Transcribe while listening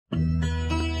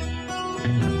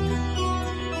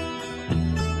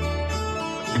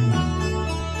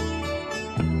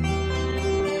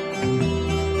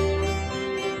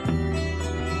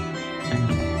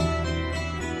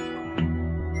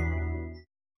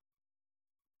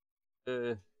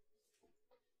Today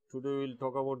we will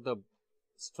talk about the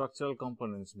structural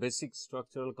components, basic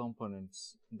structural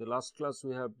components. In the last class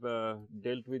we have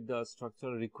dealt with the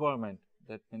structural requirement.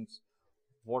 That means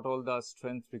what all the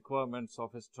strength requirements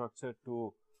of a structure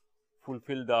to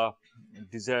fulfill the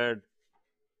desired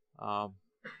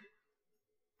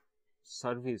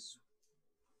service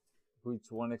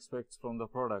which one expects from the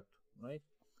product, right?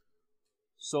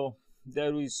 So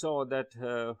there we saw that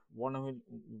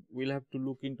we'll have to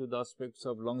look into the aspects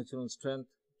of longitudinal strength,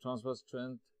 transverse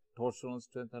strength, torsional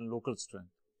strength and local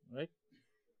strength, right?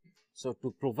 So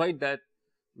to provide that,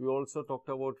 we also talked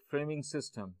about framing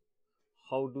system.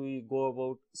 How do we go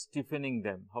about stiffening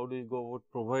them? How do we go about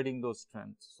providing those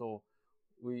strengths? So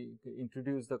we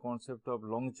introduced the concept of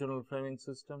longitudinal framing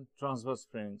system, transverse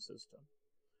framing system.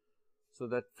 So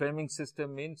that framing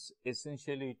system means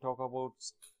essentially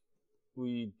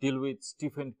we deal with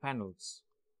stiffened panels.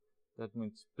 That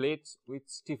means plates with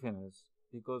stiffeners,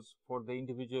 because for the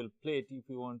individual plate, if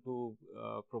you want to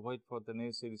provide for the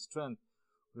necessary strength,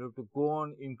 we have to go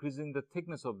on increasing the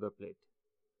thickness of the plate.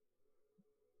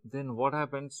 Then what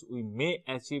happens? We may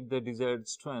achieve the desired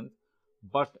strength,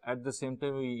 but at the same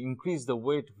time we increase the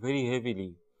weight very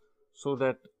heavily, so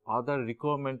that other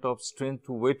requirement of strength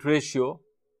to weight ratio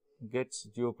gets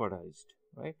jeopardized,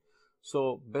 right?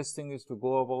 So best thing is to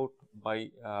go about by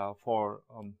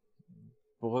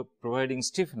providing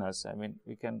stiffeners. I mean,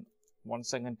 we can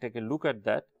once again take a look at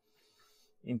that.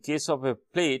 In case of a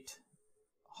plate,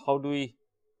 how do we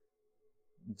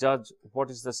judge what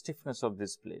is the stiffness of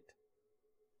this plate?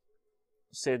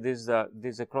 Say this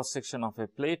is a cross section of a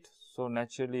plate, so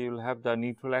naturally you will have the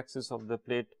neutral axis of the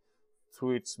plate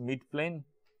through its mid plane,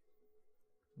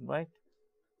 right?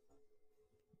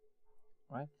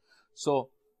 So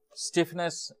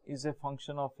stiffness is a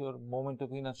function of your moment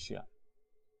of inertia,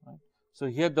 right? So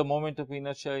here the moment of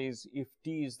inertia is, if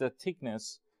T is the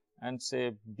thickness and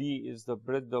say B is the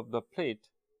breadth of the plate,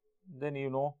 then you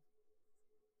know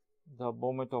the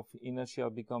moment of inertia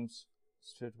becomes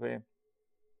straightway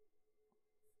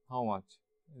how much?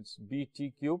 It's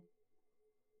BT cube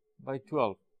by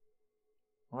 12,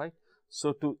 right?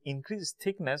 So to increase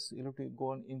thickness, you have to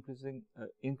go on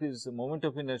increase the moment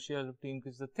of inertia, you have to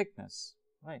increase the thickness,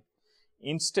 right?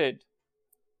 Instead,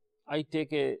 I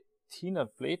take a thinner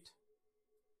plate,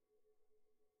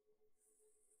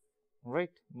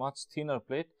 right, much thinner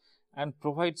plate, and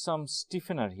provide some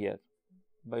stiffener here.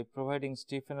 By providing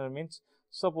stiffener means,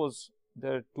 suppose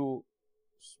there are two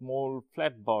small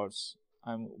flat bars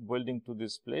I am welding to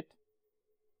this plate.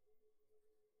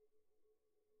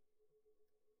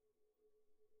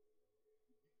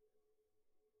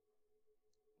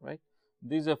 Right,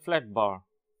 this is a flat bar.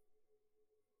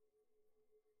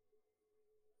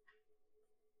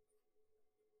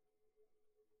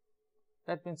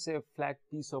 That means a flat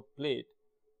piece of plate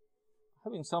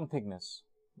having some thickness,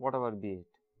 whatever be it,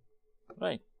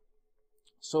 right?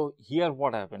 So here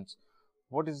what happens?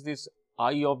 What is this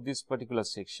I of this particular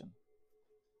section?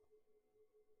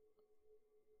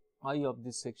 I of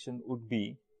this section would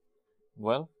be,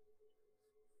 well,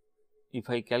 if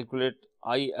I calculate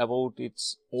I about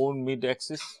its own mid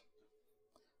axis,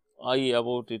 I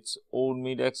about its own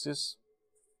mid axis,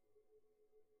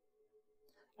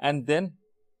 and then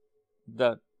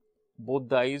both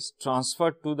the i's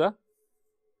transferred to the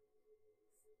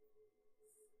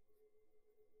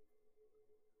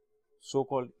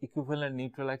so-called equivalent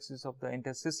neutral axis of the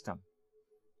entire system.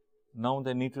 Now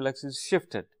the neutral axis is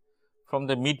shifted from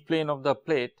the mid plane of the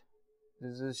plate. There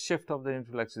is a shift of the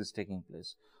neutral axis taking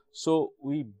place. So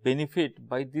we benefit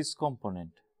by this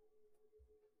component,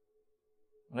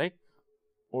 right?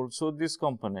 Also this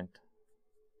component,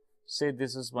 say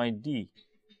this is my D,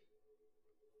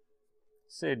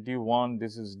 say D1,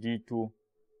 this is D2.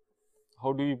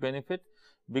 How do we benefit?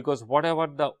 Because whatever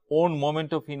the own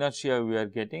moment of inertia we are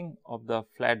getting of the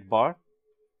flat bar,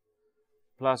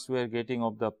 plus we are getting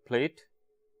of the plate,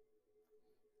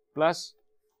 plus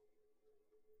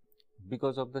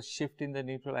because of the shift in the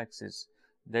neutral axis,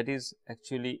 that is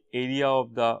actually area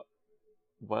of the,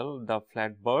 well, the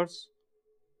flat bars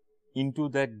into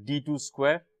that D2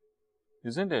 square,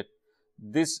 isn't it?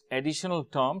 This additional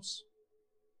terms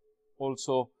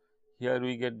also, here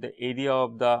we get the area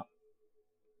of the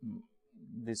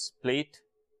this plate,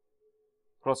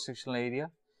 cross sectional area,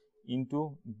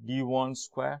 into D1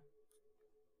 square,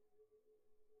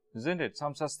 isn't it?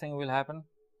 Some such thing will happen.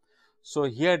 So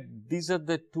here these are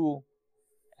the two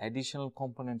additional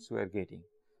components we are getting.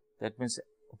 That means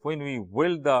when we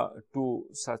weld the two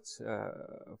such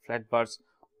flat bars,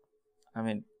 I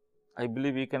mean, I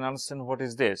believe you can understand what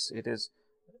is this. It is,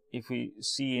 if we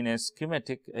see in a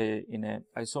schematic, in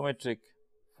a isometric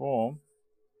foam,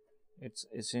 it's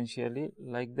essentially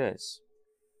like this.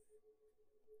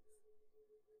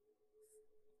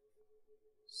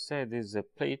 Say this is a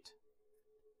plate,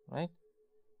 right,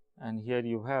 and here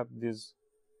you have this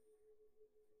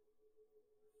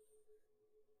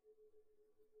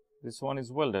one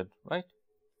is welded, right.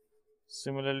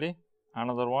 Similarly,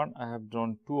 another one I have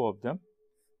drawn two of them.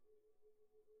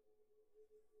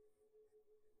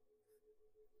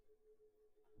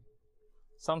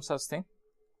 Some such thing,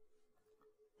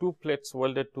 two plates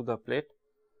welded to the plate,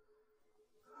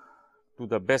 to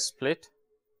the base plate,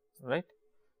 right.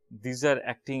 These are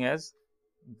acting as,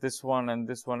 this one and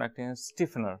this one acting as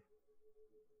stiffener,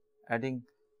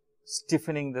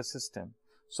 stiffening the system.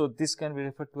 So, this can be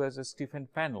referred to as a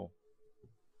stiffened panel.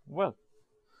 Well,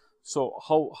 so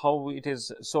how it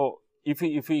is, so if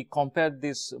we compare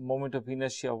this moment of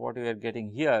inertia what we are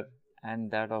getting here and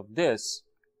that of this,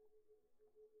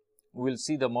 we will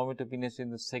see the moment of inertia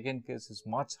in the second case is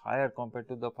much higher compared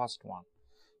to the first one.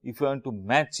 If you want to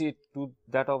match it to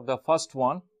that of the first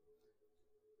one,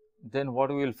 then what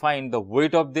we will find, the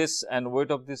weight of this and weight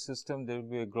of this system, there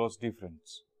will be a gross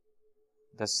difference.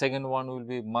 The second one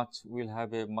will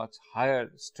have a much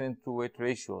higher strength to weight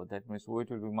ratio, that means weight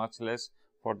will be much less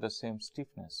for the same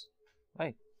stiffness,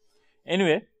 right.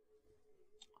 Anyway,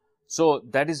 so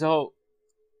that is how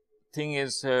thing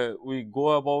is, we go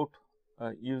about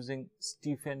using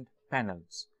stiffened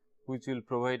panels, which will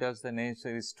provide us the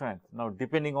necessary strength. Now,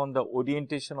 depending on the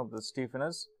orientation of the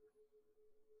stiffeners,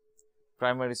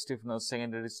 primary stiffener,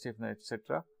 secondary stiffener,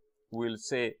 etc., we will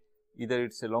say either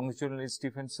it is a longitudinally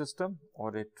stiffened system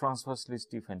or a transversely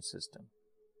stiffened system,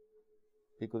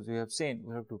 because we have seen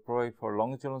we have to provide for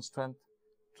longitudinal strength,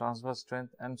 transverse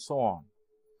strength, and so on.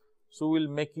 So, we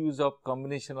will make use of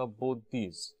combination of both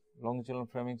these, longitudinal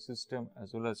framing system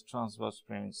as well as transverse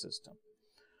framing system.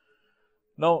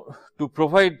 Now, to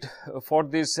provide for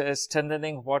this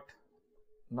strengthening, what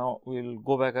now we will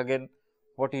go back again,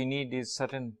 what you need is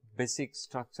certain basic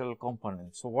structural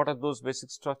components. So, what are those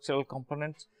basic structural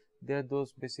components? They are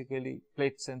those basically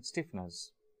plates and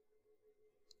stiffeners,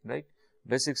 right.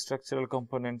 Basic structural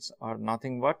components are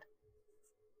nothing but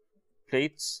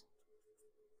plates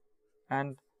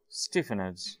and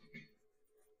stiffeners,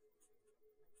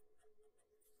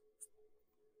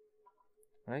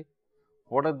 right.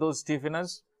 What are those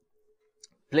stiffeners?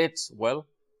 Plates, well,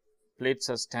 plates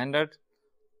are standard.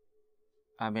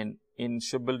 I mean, in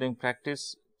shipbuilding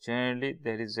practice, generally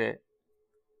there is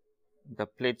the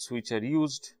plates which are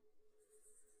used,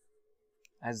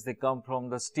 as they come from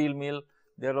the steel mill,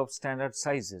 they are of standard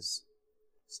sizes,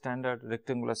 standard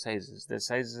rectangular sizes. The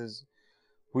sizes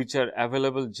which are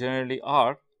available generally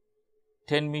are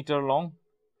 10 meter long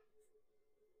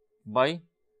by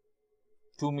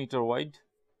 2 meter wide,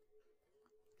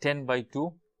 10 by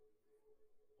 2,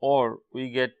 or we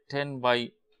get 10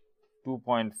 by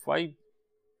 2.5,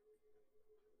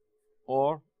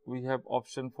 or we have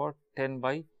option for 10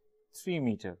 by 3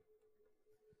 meter.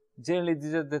 Generally,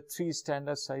 these are the three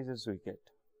standard sizes we get.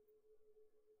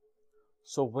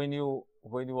 So, when you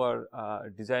are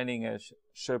designing a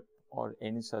ship or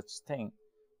any such thing,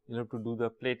 you have to do the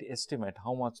plate estimate,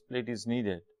 how much plate is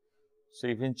needed. So,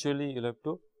 eventually you will have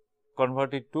to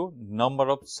convert it to number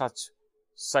of such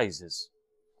sizes.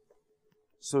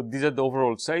 So, these are the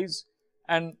overall size,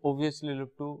 and obviously you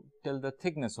have to tell the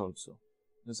thickness also,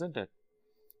 isn't it?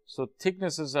 So,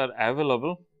 thicknesses are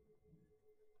available.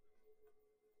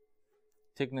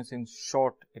 Thickness in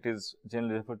short, it is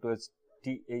generally referred to as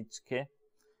THK.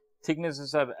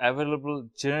 Thicknesses are available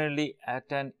generally at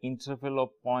an interval of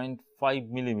 0.5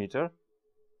 millimeter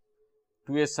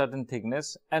to a certain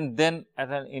thickness, and then at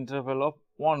an interval of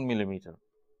 1 millimeter.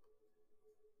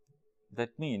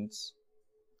 That means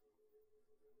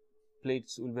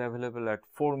plates will be available at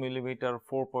 4 millimeter,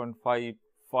 4.5,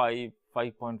 5,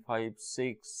 5.5,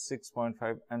 6,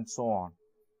 6.5, and so on.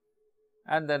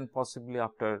 And then possibly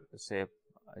after, say,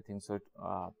 I think so,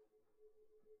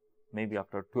 maybe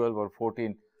after 12 or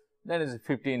 14, then is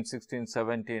 15, 16,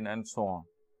 17, and so on.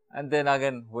 And then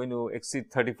again, when you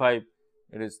exceed 35,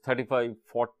 it is 35,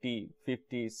 40,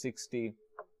 50, 60,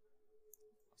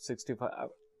 65,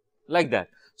 like that.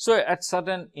 So, at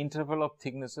certain interval of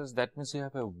thicknesses, that means you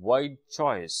have a wide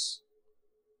choice,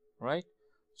 right.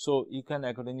 So, you can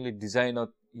accordingly design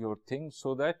your thing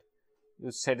so that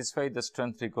you satisfy the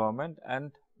strength requirement,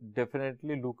 and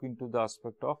definitely look into the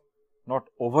aspect of not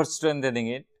over strengthening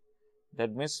it,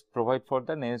 that means provide for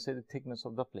the necessary thickness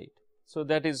of the plate. So,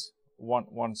 that is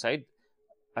one side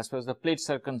as far as the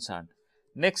plates are concerned.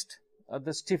 Next are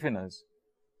the stiffeners,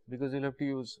 because you will have to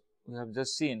use, we have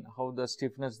just seen how the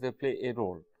stiffeners they play a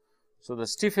role. So, the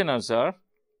stiffeners are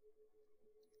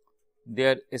they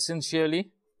are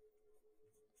essentially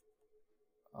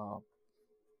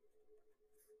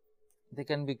they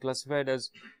can be classified as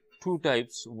two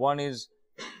types. One is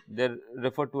they are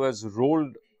referred to as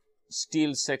rolled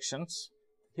steel sections.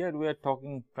 Here we are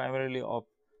talking primarily of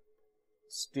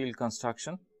steel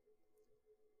construction.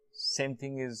 Same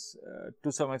thing is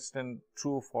to some extent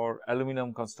true for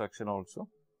aluminum construction also.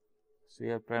 So,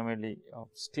 here primarily of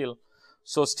steel.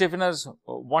 So, stiffeners,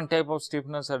 one type of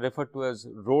stiffeners are referred to as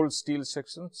rolled steel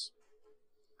sections.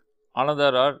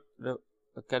 Another are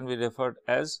can be referred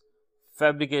as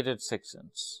fabricated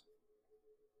sections.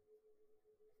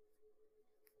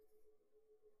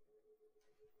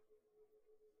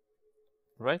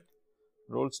 Right?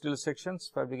 Rolled steel sections,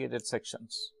 fabricated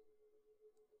sections.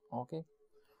 Okay.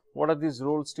 What are these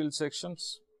rolled steel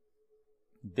sections?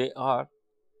 They are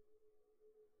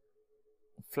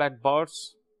flat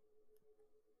bars,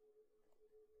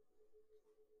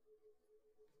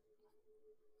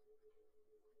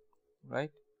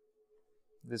 right?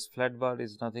 This flat bar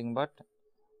is nothing but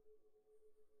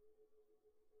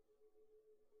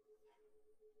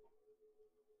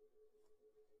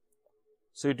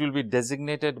so it will be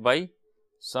designated by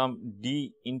some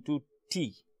d into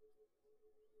t.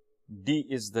 D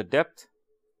is the depth,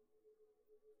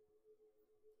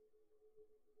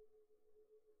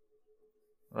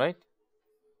 right,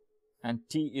 and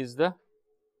T is the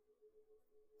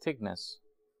thickness.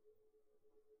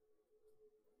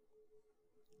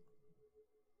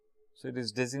 So, it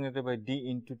is designated by D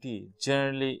into T.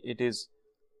 Generally, it is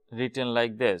written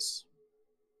like this.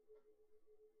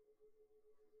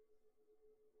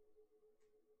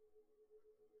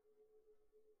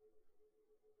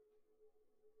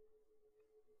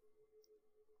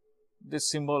 This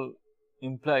symbol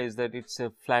implies that it is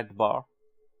a flat bar,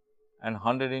 and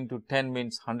 100 into 10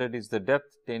 means 100 is the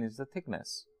depth, 10 is the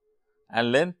thickness, and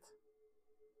length,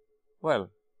 well,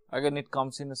 again it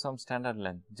comes in some standard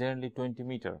length, generally 20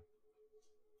 meter,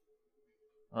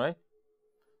 right.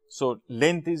 So,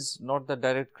 length is not the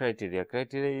direct criteria,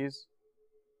 criteria is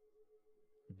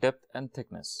depth and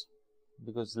thickness,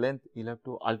 because length you will have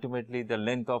to ultimately the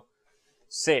length of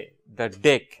say the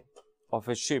deck of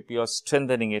a ship, you are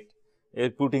strengthening it, you are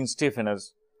putting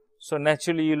stiffeners. So,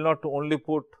 naturally you will not only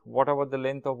put whatever the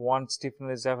length of one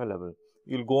stiffener is available,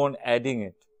 you will go on adding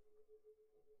it.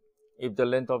 If the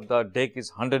length of the deck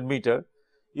is 100 meter,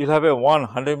 you will have a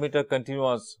 100 meter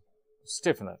continuous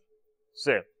stiffener.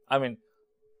 Say, I mean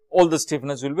all the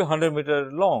stiffeners will be 100 meter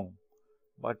long,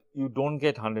 but you do not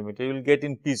get 100 meter, you will get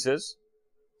in pieces.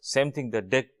 Same thing, the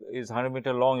deck is 100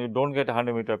 meter long, you do not get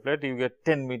 100 meter plate, you get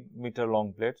 10 meter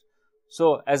long plates.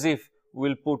 So, as if we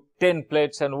will put 10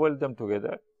 plates and weld them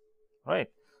together, right.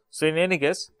 So, in any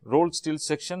case rolled steel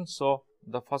section. So,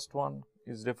 the first one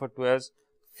is referred to as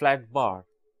flat bar,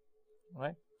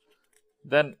 right.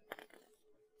 Then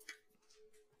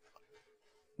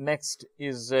next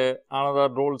is another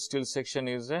rolled steel section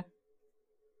is a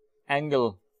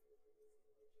angle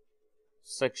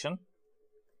section.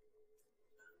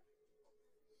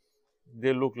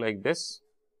 They look like this,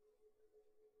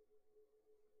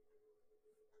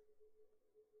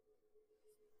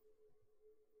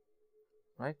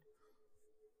 right,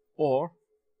 or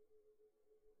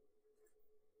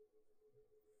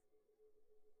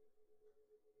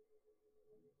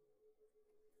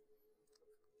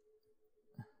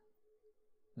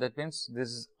that means this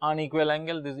is unequal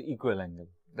angle, this is equal angle,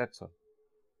 that is all.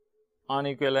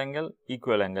 Unequal angle,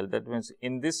 equal angle, that means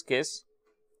in this case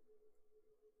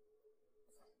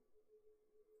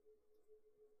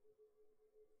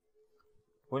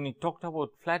when we talked about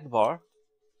flat bar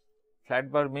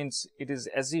means it is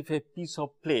as if a piece of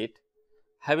plate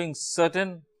having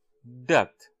certain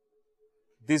depth.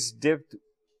 This depth,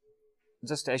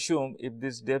 just assume if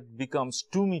this depth becomes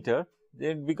 2 meter, then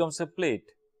it becomes a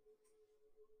plate.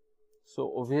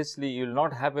 So, obviously, you will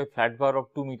not have a flat bar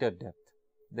of 2 meter depth,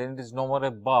 then it is no more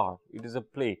a bar, it is a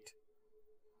plate.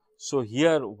 So,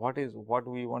 here what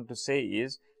we want to say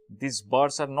is these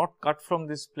bars are not cut from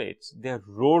these plates, they are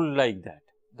rolled like that.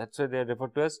 That is why they are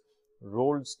referred to as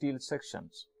rolled steel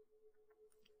sections.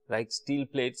 Like steel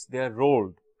plates, they are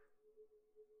rolled.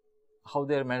 How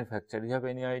they are manufactured? You have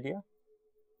any idea?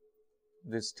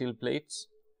 These steel plates,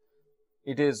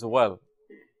 it is, well,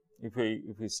 if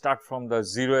we start from the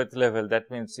 0th level, that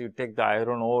means you take the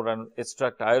iron ore and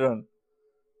extract iron,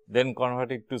 then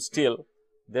convert it to steel,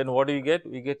 then what do you get?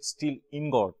 We get steel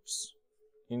ingots.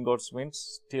 Ingots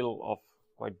means steel of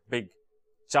quite big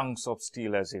chunks of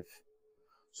steel as if.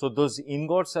 So, those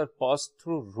ingots are passed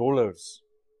through rollers,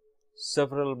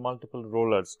 several multiple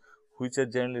rollers, which are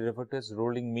generally referred to as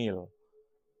rolling mill,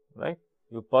 right.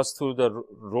 You pass through the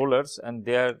rollers and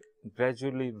they are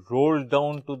gradually roll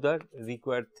down to the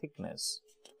required thickness.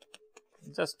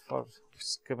 Just for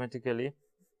schematically,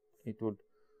 it would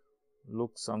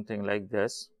look something like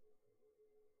this.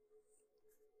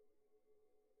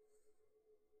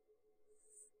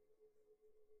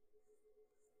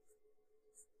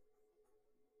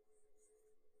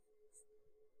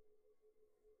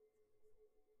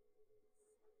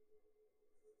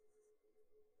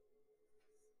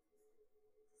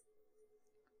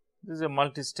 This is a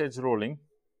multi-stage rolling.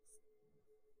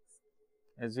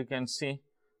 As you can see,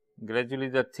 gradually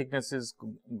the thickness is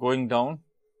going down.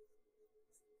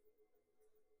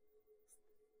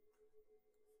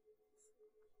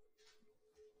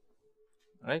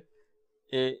 Right?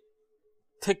 A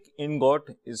thick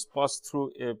ingot is passed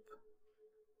through a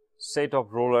set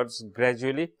of rollers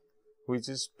gradually, which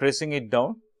is pressing it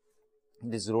down.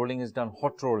 This rolling is done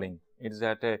hot rolling. It is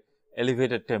at a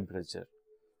elevated temperature.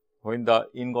 When the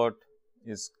ingot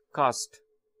is cast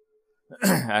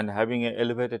and having an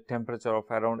elevated temperature of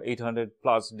around 800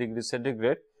 plus degrees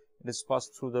centigrade, it is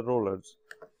passed through the rollers.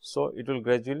 So, it will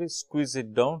gradually squeeze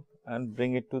it down and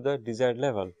bring it to the desired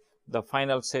level. The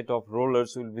final set of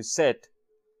rollers will be set.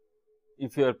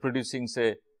 If you are producing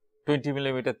say 20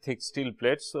 millimeter thick steel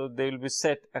plates, so they will be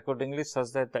set accordingly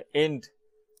such that the end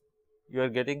you are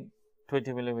getting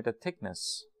 20 millimeter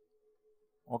thickness.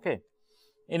 Okay.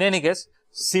 In any case,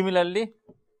 similarly,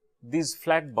 these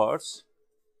flat bars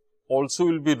also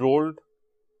will be rolled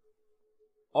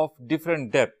of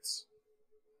different depths.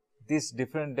 This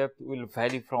different depth will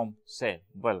vary from say,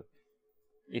 well,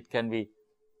 it can be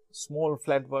small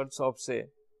flat bars of say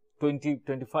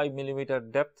 20-25 millimeter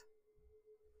depth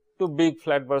to big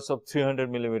flat bars of 300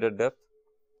 millimeter depth.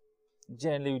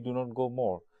 Generally, we do not go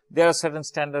more. There are certain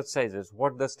standard sizes.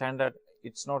 What the standard?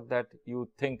 It's not that you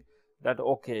think that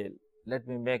okay, let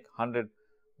me make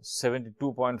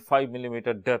 172.5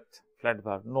 millimeter depth flat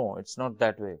bar. No, it's not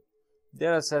that way.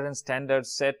 There are certain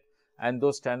standards set, and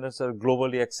those standards are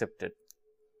globally accepted.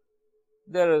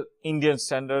 There are Indian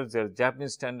standards, there are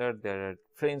Japanese standard, there are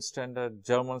French standard,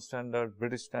 German standard,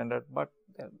 British standard, but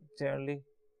they are generally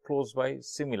close by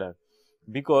similar,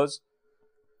 because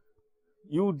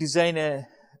you design a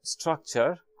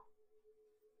structure,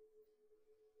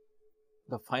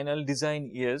 the final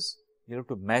design is you have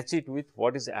to match it with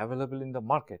what is available in the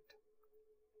market.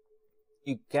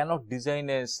 You cannot design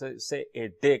a say a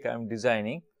deck I am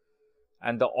designing,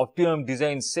 and the optimum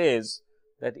design says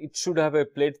that it should have a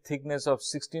plate thickness of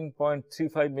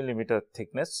 16.35 millimeter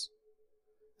thickness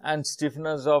and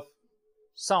stiffness of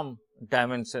some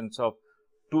dimensions of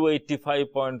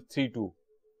 285.32.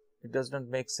 It does not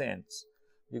make sense,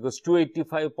 because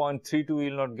 285.32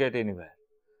 will not get anywhere.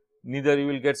 Neither you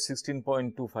will get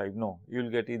 16.25. No, you will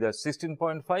get either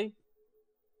 16.5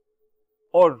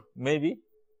 or maybe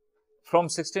from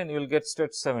 16 you will get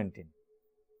straight 17.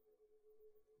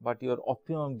 But your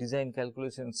optimum design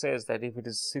calculation says that if it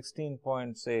is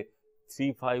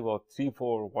 16.35 or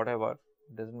 34 whatever,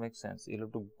 it does not make sense. You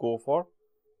have to go for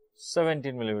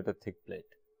 17 millimeter thick plate,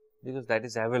 because that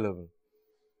is available.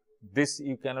 This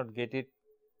you cannot get it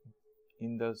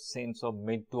in the sense of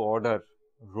made to order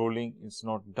rolling is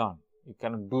not done. You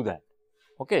cannot do that.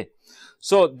 Okay.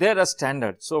 So, there are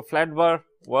standards. So, flat bar,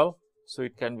 well, so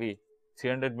it can be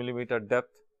 300 millimeter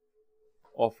depth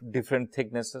of different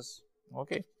thicknesses.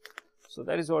 Okay. So,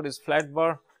 that is what is flat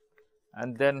bar.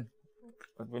 And then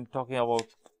we have been talking about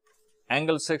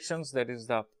angle sections, that is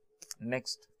the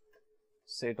next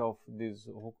set of these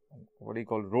what do you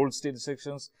call rolled steel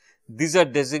sections. These are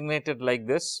designated like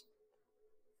this,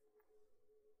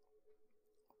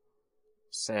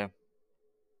 say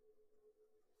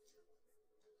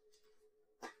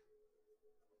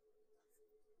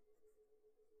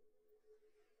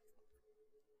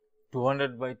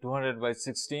 200 by 200 by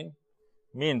 16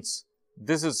 means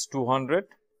this is 200,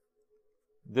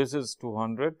 this is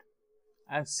 200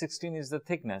 and 16 is the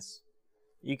thickness.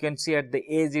 You can see at the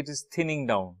edge it is thinning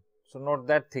down. So, not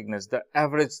that thickness, the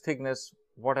average thickness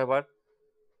whatever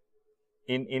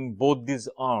in both these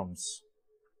arms.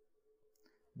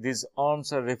 These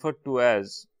arms are referred to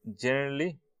as,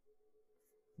 generally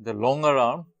the longer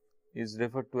arm is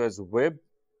referred to as web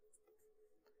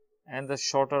and the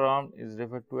shorter arm is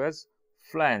referred to as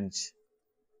flange.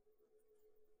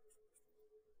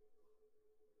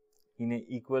 In a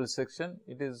equal section,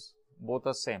 it is both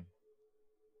are same,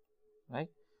 right?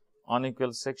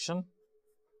 Unequal section,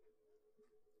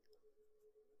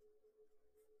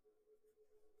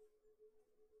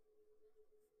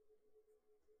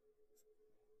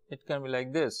 it can be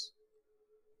like this,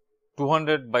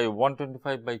 200 by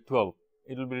 125 by 12,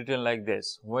 it will be written like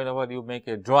this. Whenever you make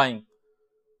a drawing,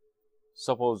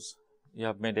 suppose you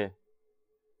have made a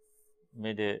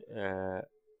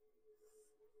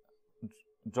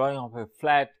drawing of a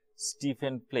flat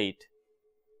stiffened plate,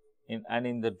 and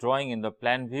in the drawing, in the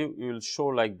plan view, you will show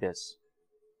like this,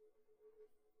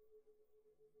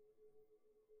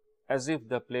 as if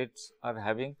the plates are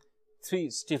having 3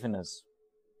 stiffeners,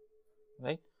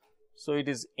 right. So, it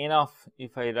is enough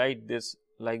if I write this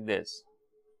like this.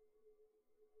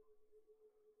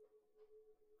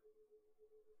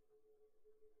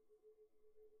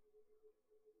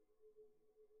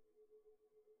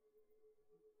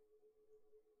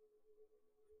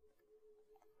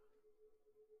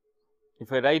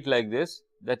 If I write like this,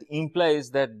 that implies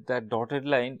that that dotted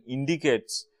line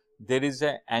indicates there is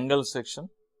an angle section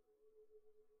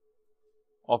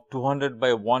of 200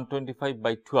 by 125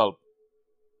 by 12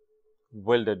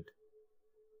 welded,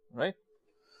 right.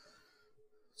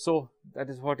 So, that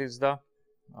is what is the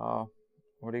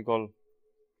what do you call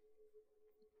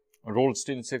rolled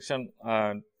steel section,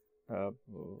 one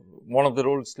of the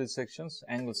rolled steel sections,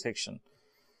 angle section.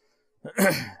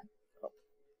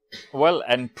 Well,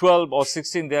 and 12 or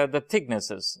 16, they are the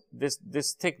thicknesses,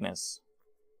 this thickness.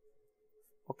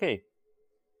 Okay.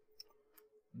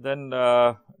 Then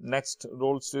next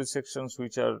rolled steel sections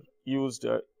which are used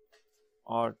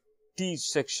are T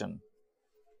section,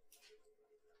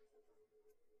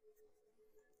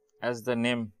 as the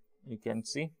name you can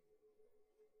see.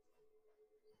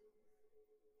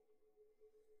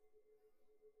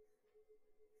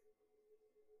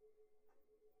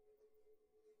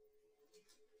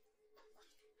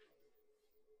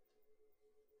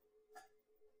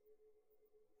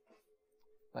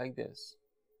 Like this,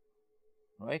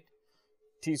 right,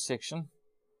 T section.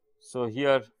 So,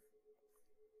 here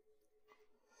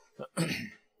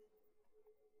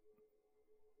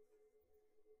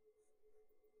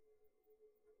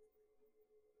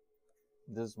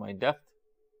this is my depth,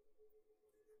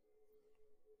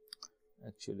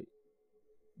 actually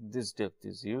this depth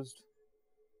is used,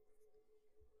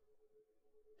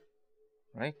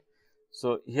 right.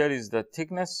 So, here is the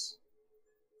thickness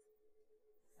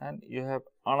and you have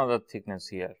another thickness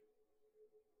here.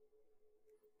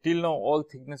 Till now all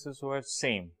thicknesses were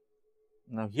same.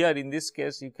 Now, here in this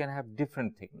case you can have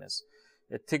different thickness,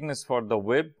 a thickness for the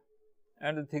web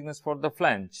and a thickness for the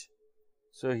flange.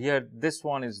 So, here this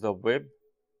one is the web,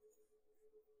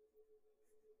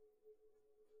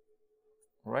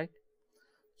 right.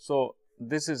 So,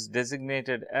 this is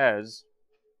designated as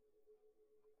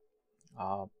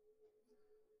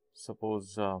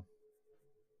suppose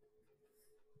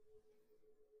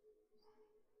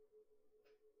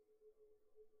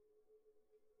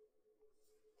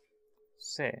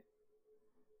say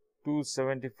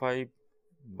 275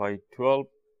 by 12,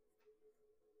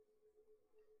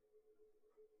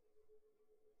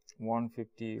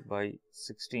 150 by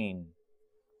 16,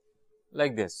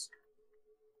 like this,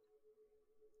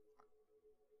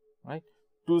 right.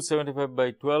 275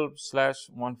 by 12 slash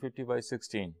 150 by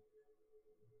 16.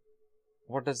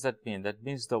 What does that mean? That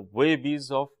means the web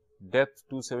is of depth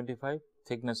 275,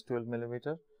 thickness 12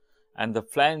 millimeter, and the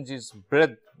flange is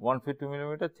breadth 150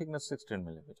 millimeter, thickness 16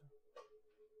 millimeter,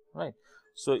 right.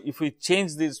 So, if we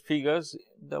change these figures,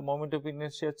 the moment of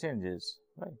inertia changes,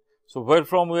 right. So, where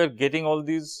from we are getting all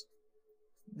these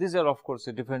are of course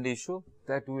a different issue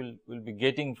that we will be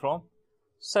getting from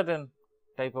certain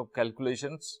type of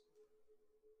calculations,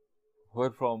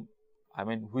 where from, I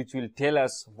mean, which will tell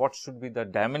us what should be the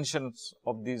dimensions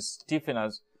of these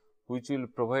stiffeners, which will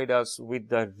provide us with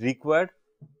the required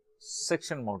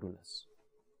section modulus,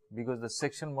 because the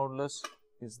section modulus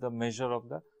is the measure of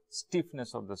the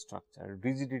stiffness of the structure,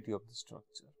 rigidity of the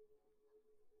structure,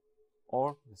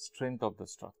 or the strength of the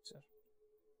structure,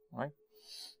 right.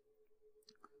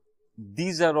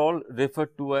 These are all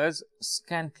referred to as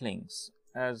scantlings,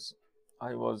 as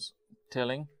I was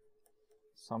telling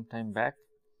some time back.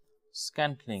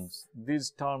 Scantlings,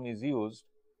 this term is used,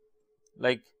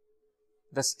 like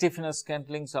the stiffness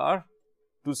scantlings are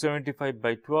 275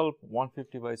 by 12,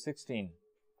 150 by 16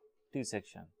 T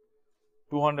section,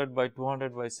 200 by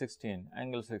 200 by 16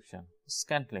 angle section,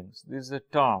 scantlings. This is a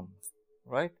term,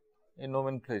 right, a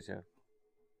nomenclature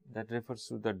that refers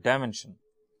to the dimension.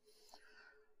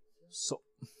 So,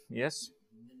 yes.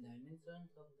 The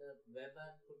dimensions of the web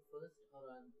are put first or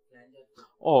flange are put?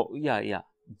 Oh, yeah.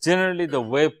 Generally, the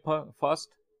web first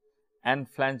and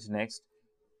flange next.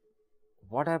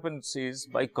 What happens is,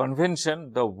 by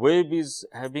convention, the web is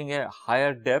having a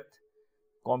higher depth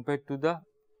compared to the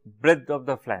breadth of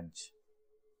the flange.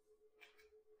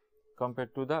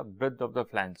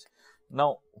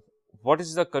 Now, what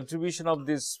is the contribution of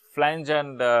this flange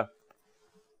and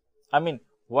I mean,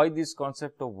 Why this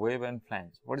concept of wave and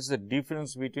flange? What is the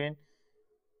difference between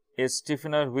a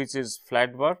stiffener which is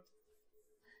flat bar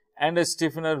and a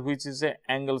stiffener which is a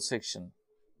angle section?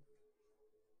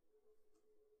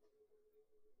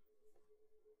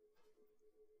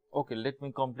 Okay, let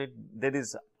me complete. There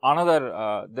is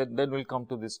another, then we will come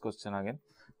to this question again.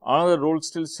 Another rolled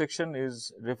steel section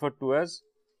is referred to as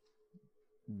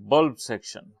bulb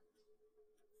section.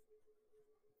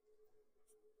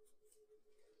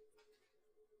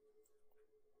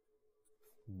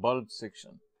 Bulb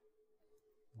section.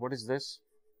 What is this?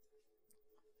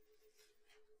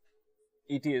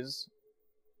 It is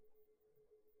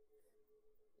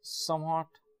somewhat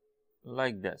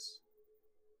like this.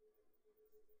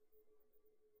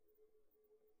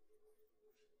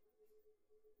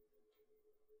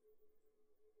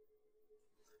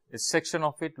 A section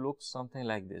of it looks something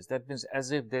like this. That means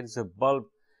as if there is a bulb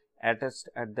attached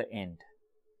at the end,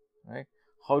 right?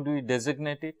 How do we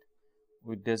designate it?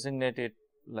 We designate it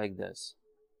like this.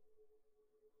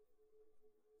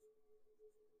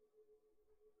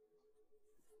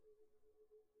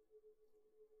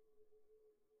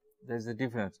 There is a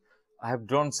difference. I have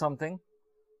drawn something,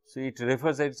 so it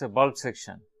refers that it's a bulb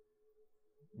section,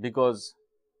 because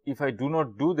if I do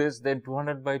not do this, then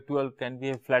 200 by 12 can be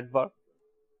a flat bar,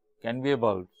 can be a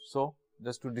bulb. So,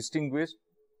 just to distinguish,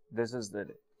 this is the.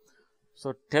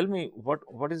 So, tell me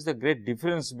what is the great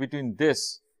difference between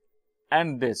this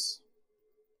and this?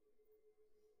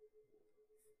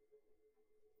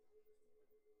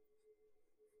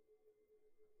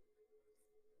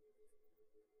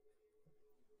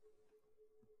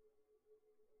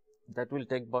 That will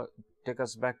take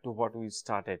us back to what we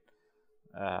started.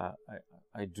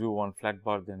 I drew one flat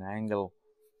bar, then angle.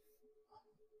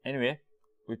 Anyway,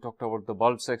 we talked about the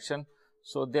bulb section.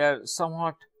 So, they are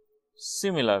somewhat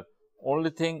similar.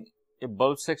 Only thing a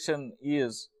bulb section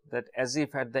is that as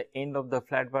if at the end of the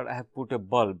flat bar I have put a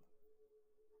bulb.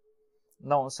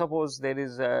 Now, suppose there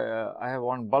is I have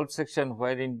one bulb section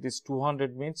wherein this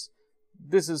 200 means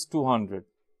this is 200,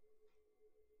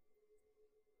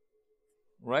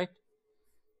 right?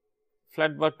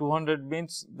 Flat bar 200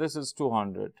 means this is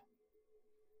 200,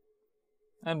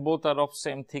 and both are of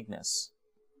same thickness.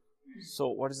 So,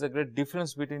 what is the great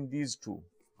difference between these two?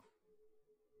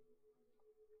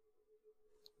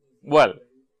 Well,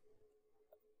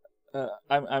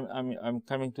 I'm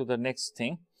coming to the next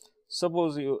thing.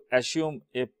 Suppose you assume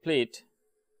a plate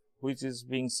which is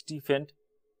being stiffened.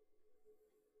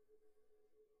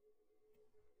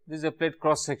 This is a plate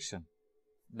cross section.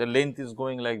 The length is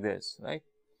going like this, right?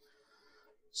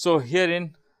 So,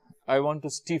 herein I want to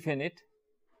stiffen it.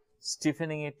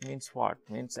 Stiffening it means what?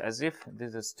 Means as if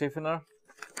this is a stiffener,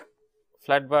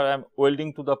 flat bar I am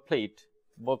welding to the plate,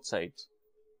 both sides.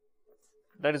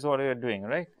 That is what we are doing,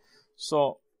 right?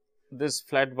 So, this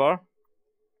flat bar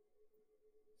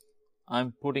I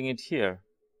am putting it here,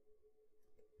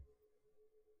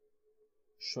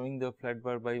 showing the flat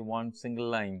bar by one single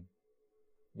line,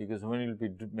 because when we will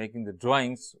be making the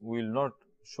drawings, we will not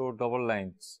show double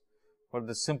lines. For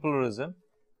the simple reason,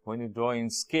 when you draw in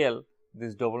scale,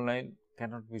 this double line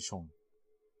cannot be shown,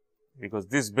 because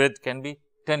this breadth can be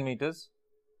 10 meters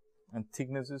and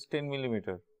thickness is 10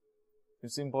 millimeter. It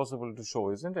is impossible to show,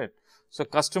 isn't it? So,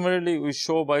 customarily we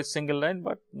show by single line,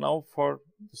 but now for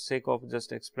the sake of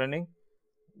just explaining,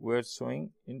 we are showing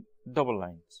in double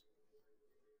lines,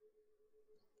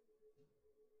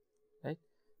 right.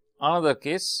 Another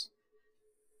case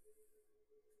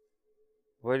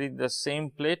where in the same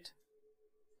plate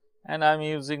and I am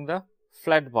using the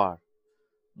flat bar.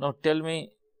 Now, tell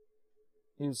me,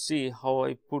 you see how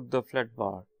I put the flat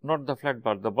bar, not the flat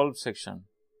bar, the bulb section.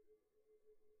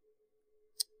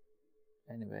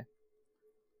 Anyway,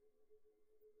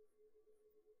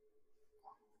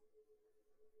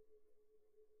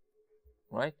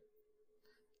 right,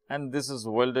 and this is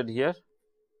welded here.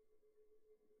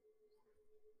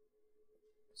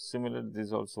 Similarly, this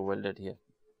is also welded here.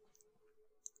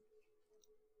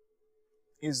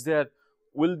 Is there,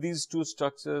 will these two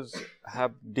structures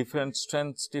have different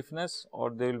strength stiffness, or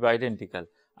they will be identical?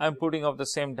 I am putting of the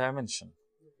same dimension.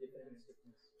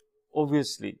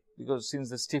 Obviously, because since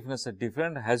the stiffness are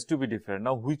different, has to be different.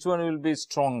 Now, which one will be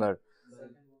stronger?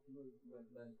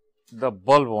 The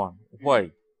bulb one.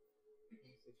 Why?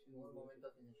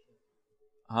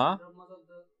 Huh?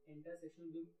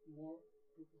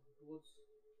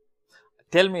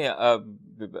 Tell me, I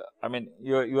mean,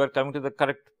 you are coming to the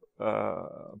correct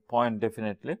point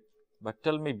definitely, but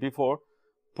tell me before,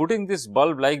 putting this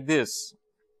bulb like this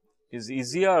is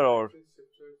easier, or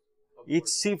it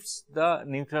shifts the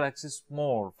neutral axis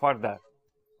more further,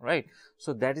 right?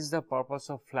 So, that is the purpose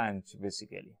of flange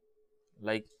basically,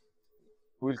 like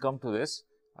we will come to this.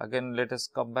 Again, let us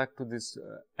come back to this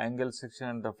angle section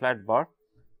and the flat bar.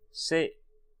 Say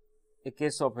a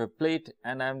case of a plate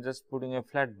and I am just putting a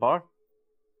flat bar.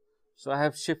 So, I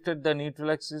have shifted the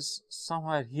neutral axis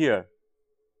somewhere here.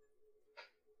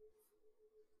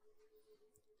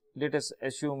 Let us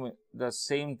assume the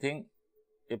same thing,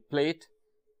 a plate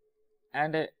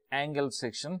and an angle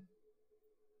section.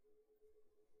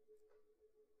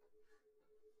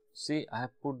 See, I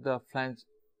have put the flange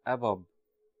above.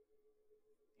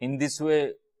 In this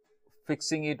way,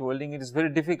 fixing it, welding it is very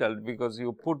difficult, because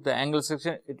you put the angle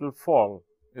section, it will fall,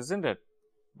 isn't it?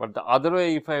 But the other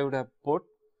way, if I would have put,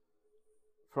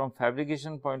 from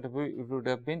fabrication point of view, it would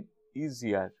have been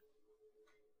easier.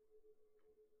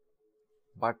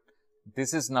 But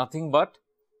this is nothing but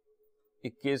a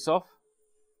case of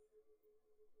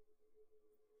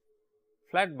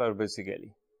flat bar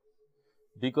basically,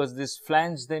 because this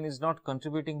flange then is not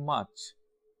contributing much,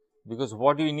 because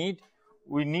what we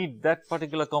need that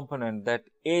particular component, that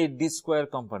A d square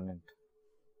component,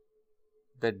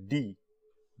 that d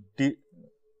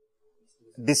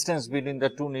distance between the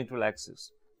two neutral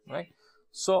axes, right.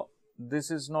 So,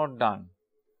 this is not done,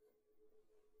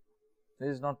 this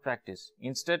is not practiced.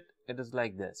 Instead, it is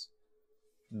like this,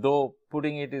 though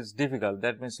putting it is difficult.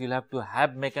 That means, you will have to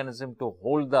have mechanism to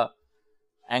hold the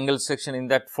angle section in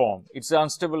that form. It is an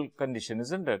unstable condition,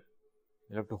 isn't it?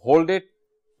 You have to hold it,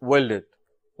 weld it.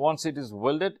 Once it is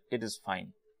welded, it is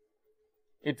fine,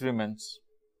 it remains.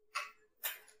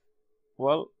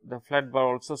 Well, the flat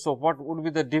bar also. So, what would be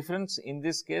the difference? In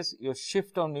this case, your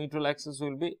shift on neutral axis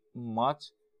will be much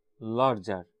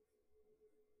larger.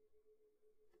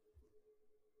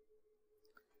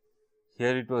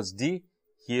 Here it was d,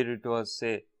 here it was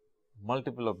say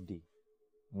multiple of d,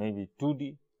 maybe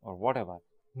 2d or whatever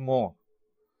more.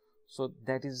 So,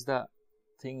 that is the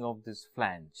thing of this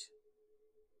flange,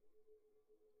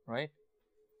 right.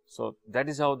 So, that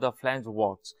is how the flange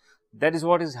works. That is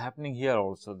what is happening here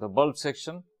also. The bulb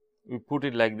section, we put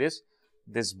it like this.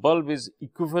 This bulb is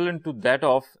equivalent to that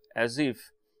of, as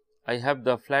if I have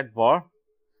the flat bar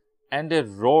and a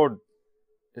rod,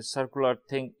 a circular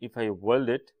thing. If I weld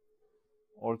it,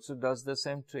 also does the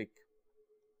same trick,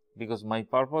 because my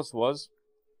purpose was,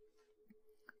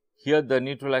 here the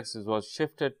neutral axis was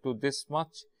shifted to this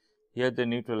much, here the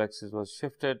neutral axis was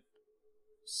shifted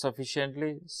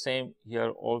sufficiently, same here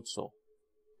also.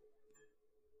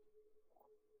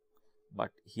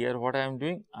 But here what I am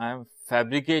doing, I am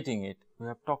fabricating it. We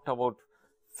have talked about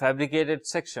fabricated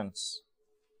sections.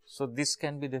 So, this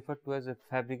can be referred to as a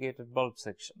fabricated bulb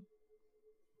section,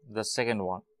 the second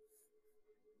one.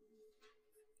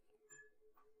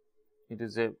 It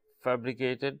is a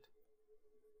fabricated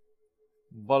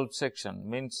bulb section,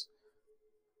 means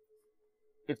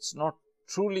it is not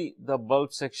truly the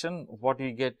bulb section what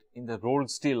we get in the rolled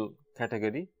steel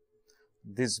category.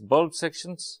 These bulb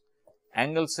sections,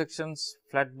 angle sections,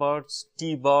 flat bars,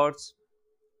 T-bars,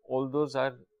 all those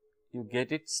are, you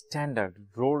get it standard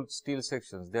rolled steel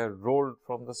sections. They are rolled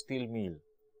from the steel mill.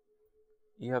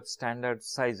 You have standard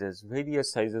sizes,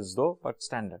 various sizes though, but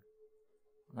standard,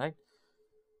 right.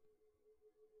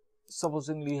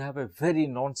 Supposingly, you have a very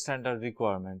non-standard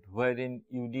requirement, wherein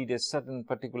you need a certain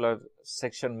particular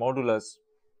section modulus,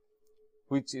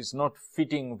 which is not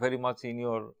fitting very much in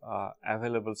your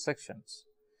available sections.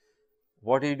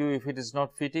 What do you do if it is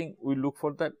not fitting? We look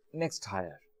for the next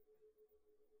higher.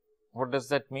 What does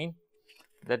that mean?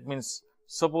 That means,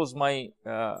 suppose my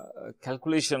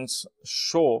calculations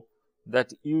show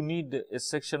that you need a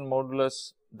section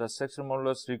modulus, the section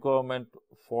modulus requirement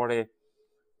for a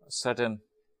certain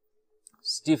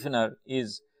stiffener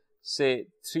is say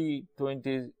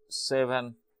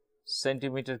 327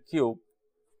 centimeter cube.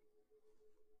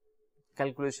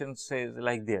 Calculation says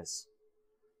like this.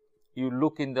 You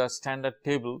look in the standard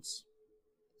tables,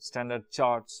 standard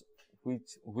charts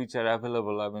which are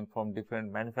available, I mean, from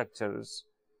different manufacturers.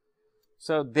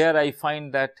 So, there I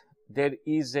find that there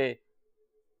is a,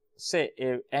 say,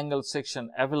 a angle section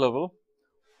available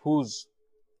whose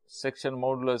section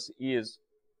modulus is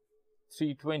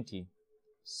 320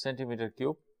 centimeter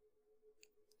cube.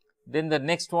 Then the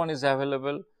next one is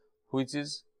available, which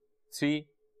is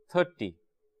 330,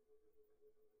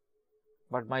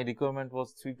 but my requirement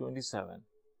was 327.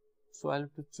 So, I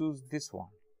have to choose this one.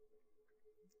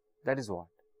 That is what,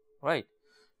 right.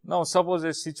 Now, suppose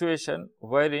a situation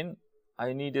wherein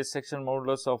I need a section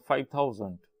modulus of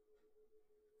 5000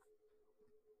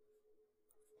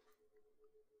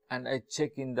 and I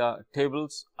check in the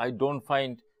tables, I do not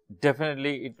find,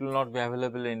 definitely it will not be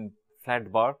available in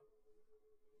flat bar,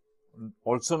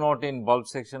 also not in bulb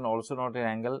section, also not in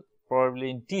angle,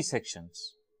 probably in T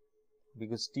sections.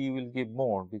 because T will give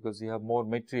more, because you have more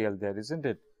material there, isn't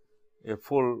it? A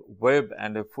full web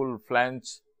and a full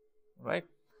flange, right?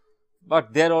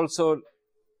 But there also,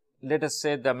 let us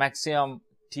say the maximum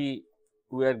T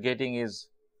we are getting is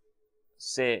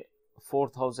say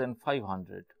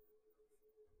 4500,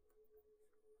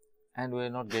 and we are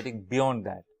not getting beyond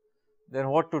that. Then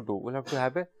what to do? We will have to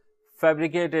have a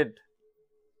fabricated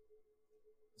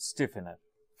stiffener,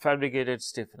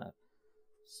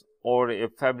 or a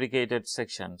fabricated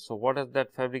section. So, what is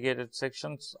that fabricated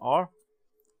sections are?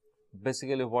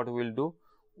 Basically, what we will do,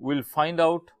 we will find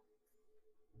out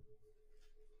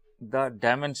the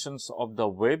dimensions of the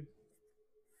web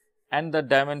and the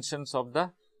dimensions of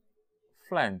the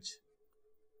flange.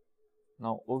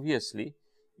 Now, obviously,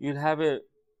 you will have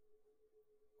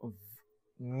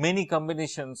many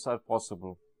combinations are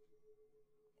possible.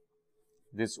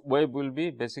 This web will be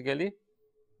basically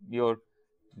your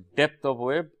depth of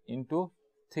web into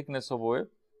thickness of web,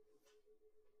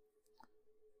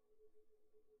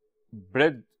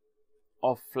 breadth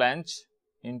of flange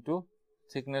into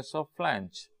thickness of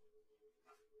flange,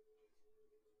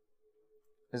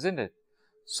 isn't it?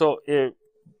 So,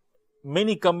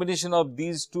 many combination of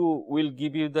these two will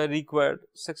give you the required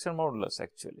section modulus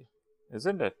actually,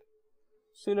 isn't it?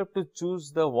 So, you will have to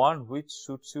choose the one which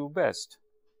suits you best,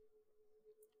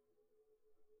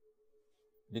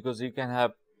 because you can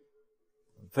have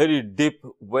very deep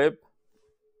web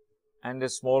and a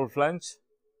small flange,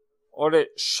 or a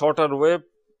shorter web,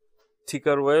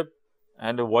 thicker web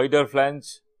and a wider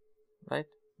flange, right?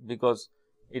 Because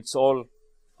it is all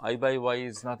I by y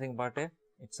is nothing but it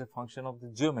is a function of the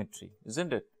geometry,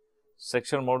 isn't it?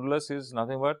 Section modulus is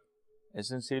nothing but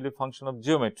essentially a function of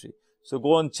geometry. So,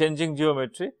 go on changing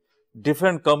geometry,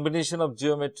 different combination of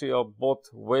geometry of both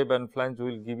web and flange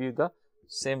will give you the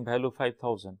same value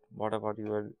 5000, whatever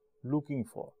you are looking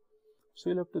for.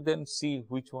 So, you will have to then see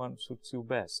which one suits you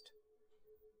best,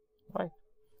 right?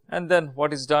 And then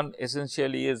what is done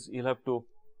essentially is you will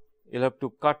have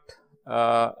to cut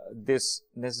this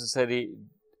necessary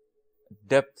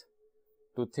depth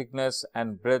to thickness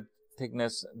and breadth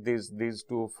thickness, these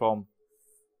two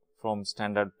from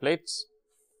standard plates.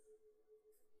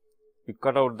 You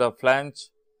cut out the flange,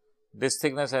 this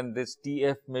thickness and this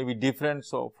TF may be different.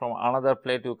 So, from another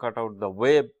plate you cut out the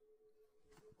web,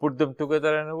 put them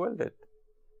together and weld it,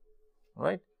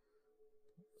 right.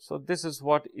 So, this is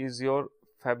what is your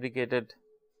fabricated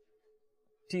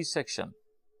T section.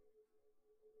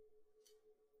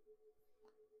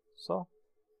 So,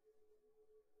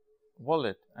 weld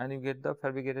it and you get the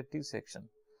fabricated T section.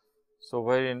 So,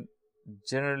 wherein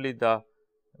generally the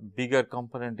bigger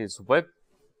component is web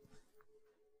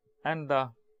and the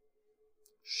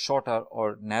shorter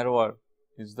or narrower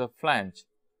is the flange,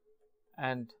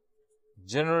 and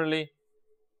generally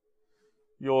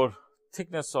your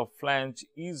thickness of flange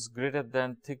is greater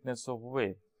than thickness of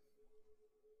web,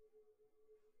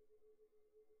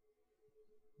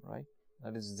 right.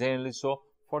 That is generally so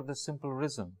for the simple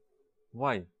reason.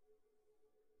 Why?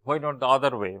 Why not the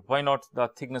other way? Why not the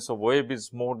thickness of web is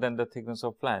more than the thickness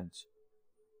of flange?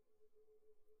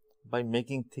 By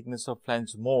making thickness of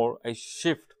flange more, I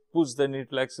push the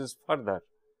neutral axis further,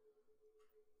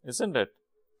 isn't it?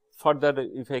 Further,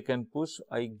 if I can push,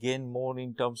 I gain more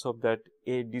in terms of that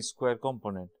A d square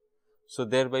component. So,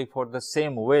 thereby for the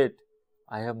same weight,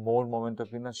 I have more moment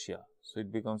of inertia. So,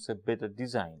 it becomes a better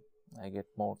design. I get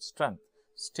more strength,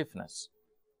 stiffness.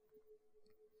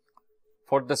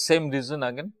 For the same reason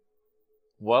again,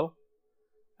 well,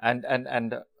 and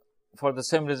for the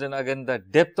same reason again, the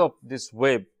depth of this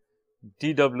web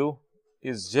dw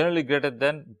is generally greater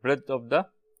than breadth of the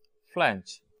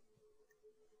flange,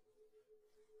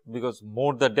 because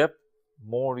more the depth,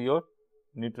 more your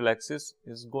neutral axis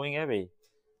is going away,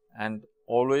 and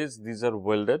always these are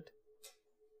welded.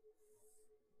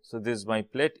 So, this is my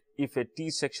plate. If a T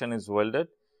section is welded,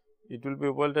 it will be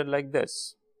welded like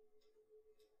this.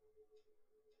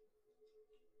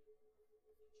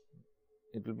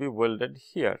 It will be welded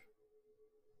here,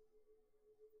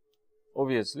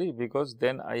 obviously, because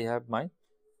then I have my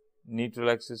neutral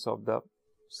axis of the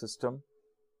system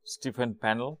stiffened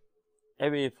panel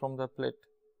away from the plate,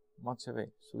 much away.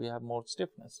 So, we have more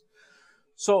stiffness.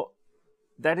 So,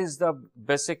 that is the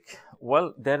basic.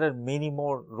 Well, there are many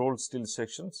more rolled steel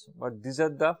sections, but these are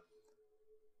the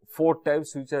 4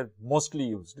 types which are mostly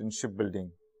used in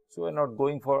shipbuilding. So, we are not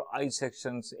going for I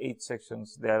sections, H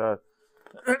sections. There are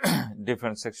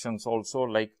different sections also,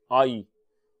 like I,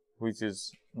 which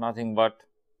is nothing but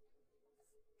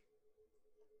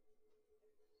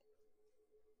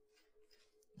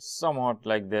somewhat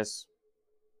like this,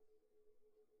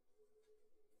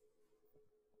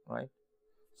 right.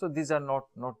 So, these are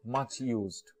not much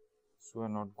used. So, we are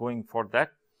not going for that.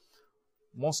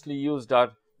 Mostly used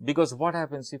are, because what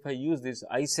happens if I use this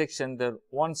I section, the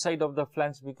one side of the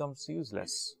flange becomes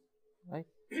useless, right.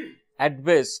 At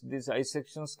best, these I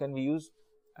sections can be used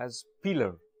as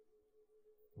pillar,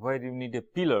 where you need a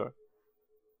pillar.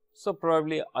 So,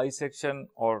 probably I section,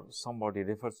 or somebody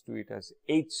refers to it as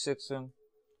H section,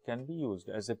 can be used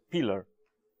as a pillar.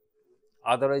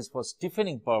 Otherwise, for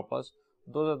stiffening purpose,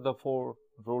 those are the 4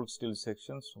 rolled steel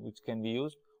sections which can be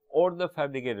used, or the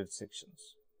fabricated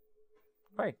sections,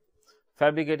 right.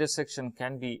 Fabricated section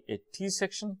can be a T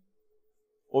section,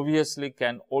 obviously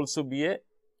can also be a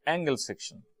angle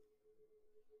section,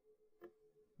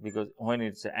 because when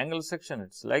it is an angle section, it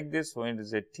is like this, when it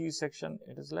is a T section,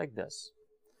 it is like this.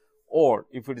 Or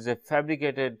if it is a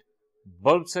fabricated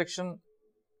bulb section,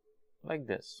 like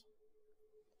this.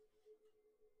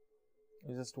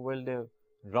 You just weld a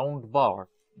round bar.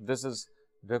 This is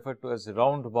referred to as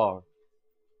round bar,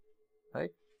 right.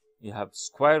 You have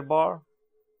square bar,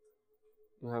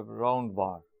 you have round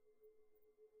bar.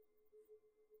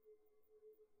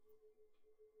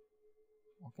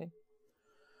 Okay.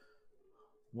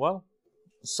 Well,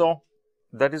 so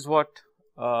that is what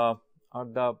are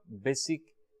the basic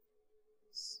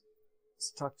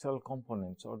structural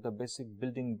components, or the basic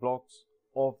building blocks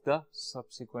of the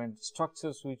subsequent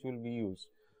structures which will be used,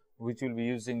 which will be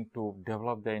using to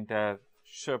develop the entire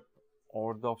ship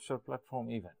or the offshore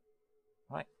platform even,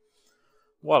 right.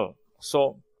 Well,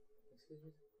 so Excuse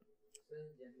me. So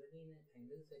generally in an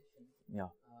angle section,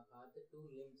 yeah, are the 2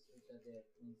 limbs which are there,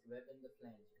 means web and the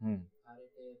flange, are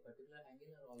at a particular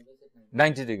angle or always at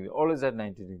 90 degree, always at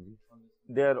 90 degree. Always.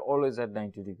 They are always at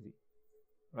 90 degree,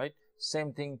 right.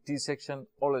 Same thing, T section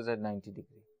always at 90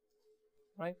 degree,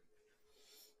 right.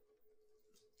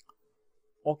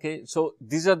 Okay, so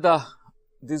these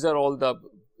are all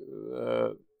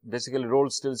the basically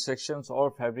rolled steel sections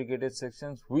or fabricated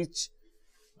sections which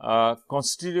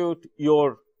constitute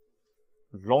your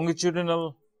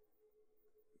longitudinal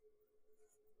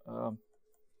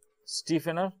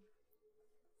stiffener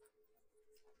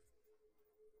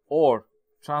or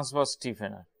transverse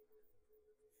stiffener,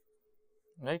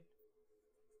 right.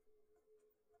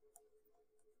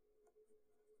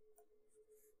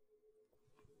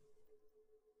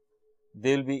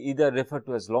 They will be either referred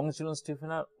to as longitudinal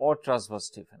stiffener or transverse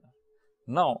stiffener.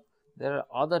 Now, there are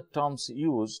other terms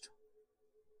used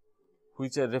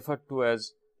which are referred to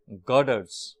as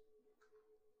girders,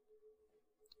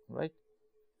 right.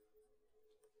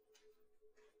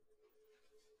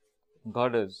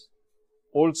 Girders,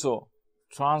 also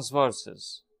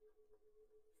transverses,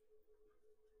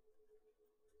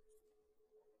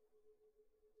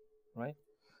 right.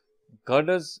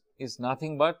 Girders is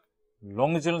nothing but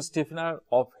longitudinal stiffener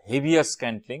of heavier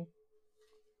scantling.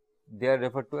 They are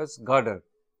referred to as girder.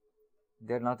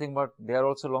 They are nothing but, they are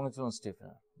also longitudinal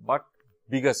stiffener, but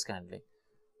bigger scantling.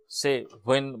 Say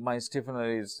when my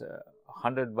stiffener is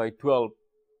 100 by 12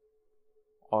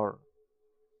 or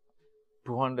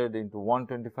 200 into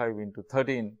 125 into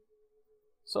 13.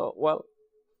 So, well,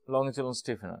 longitudinal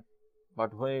stiffener,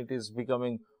 but when it is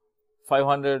becoming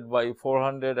 500 by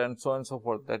 400 and so on and so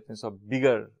forth, that means a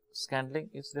bigger scantling,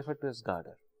 is referred to as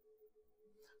girder.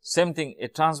 Same thing, a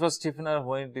transverse stiffener,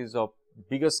 when it is of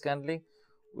bigger scantling,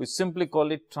 we simply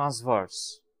call it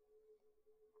transverse,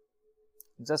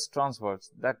 just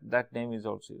transverse, that name is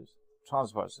also used,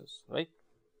 transverses, right.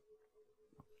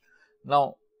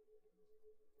 Now,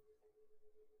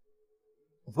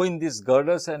 when these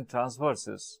girders and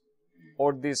transverses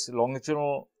or this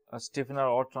longitudinal stiffener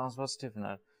or transverse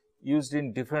stiffener used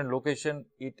in different location,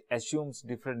 it assumes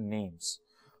different names.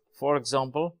 For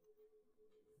example,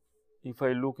 if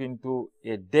I look into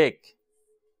a deck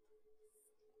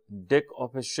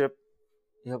of a ship,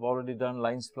 you have already done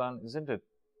lines plan, isn't it?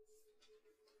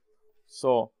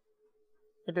 So,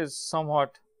 it is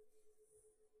somewhat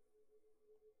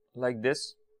like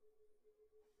this.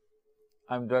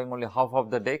 I am drawing only half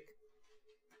of the deck,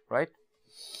 right.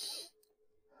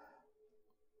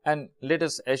 And let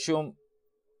us assume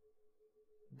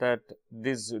that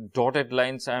these dotted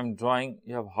lines I am drawing,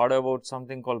 you have heard about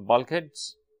something called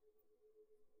bulkheads?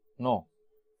 No.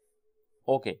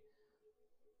 Okay.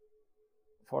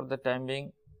 For the time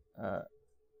being,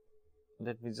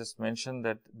 let me just mention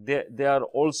that they are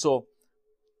also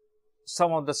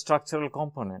some of the structural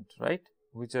component, right,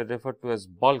 which are referred to as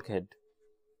bulkhead.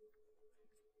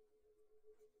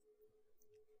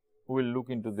 We will look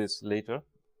into this later,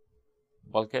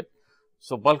 bulkhead.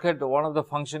 So, bulkhead, one of the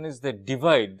function is they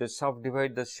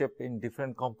subdivide the ship in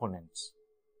different components,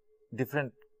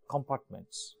 different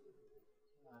compartments.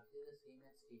 Are they the same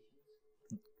as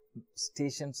stations?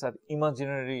 stations are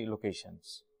imaginary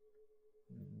locations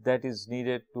that is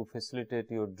needed to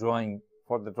facilitate your drawing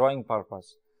for the drawing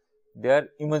purpose. They are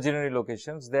imaginary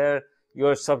locations. There you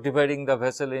are subdividing the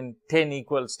vessel in 10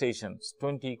 equal stations,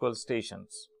 20 equal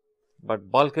stations,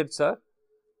 but bulkheads are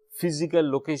physical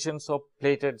locations of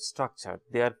plated structure.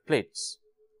 They are plates,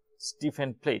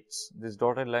 stiffened plates. These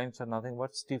dotted lines are nothing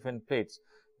but stiffened plates.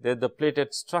 They are the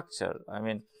plated structure. I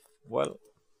mean, well,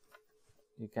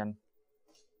 you can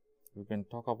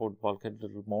talk about bulkhead a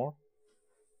little more.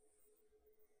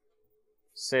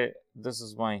 Say this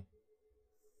is my,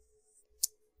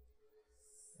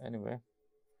 anyway,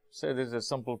 say this is a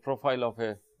simple profile of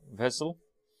a vessel,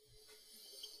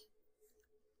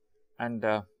 and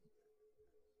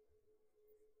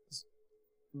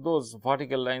those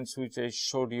vertical lines which I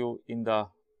showed you in the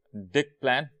deck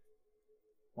plan,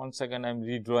 once again I am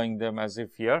redrawing them as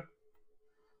if here.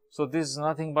 So, this is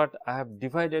nothing but I have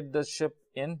divided the ship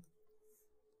in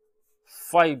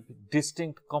 5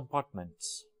 distinct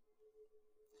compartments,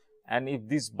 and if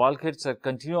these bulkheads are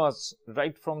continuous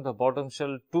right from the bottom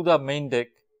shell to the main deck,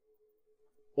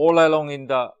 all along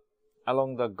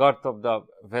the girth of the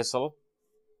vessel,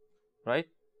 right,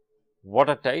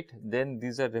 watertight, then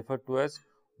these are referred to as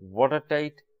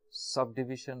watertight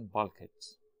subdivision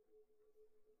bulkheads,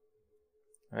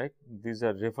 right. These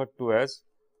are referred to as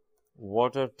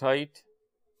watertight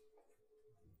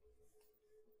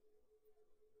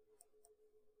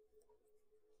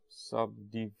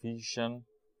subdivision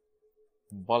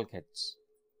bulkheads.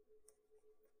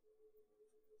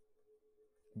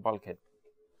 Bulkhead,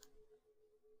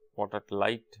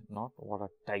 watertight, not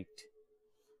watertight.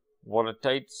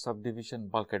 Watertight subdivision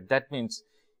bulkhead. That means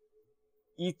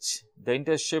the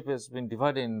entire ship has been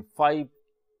divided in 5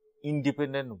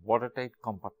 independent watertight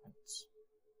compartments.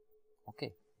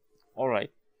 Okay, all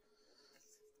right.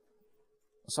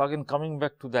 So again, coming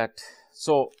back to that.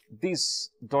 So these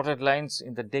dotted lines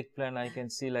in the deck plan I can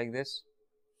see like this.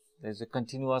 There is a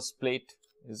continuous plate,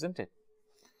 isn't it?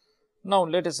 Now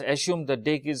let us assume the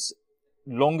deck is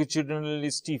longitudinally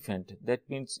stiffened. That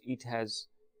means it has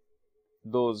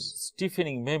those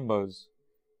stiffening members.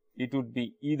 It would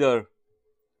be either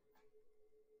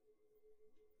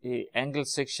a angle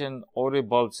section or a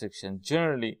bulb section.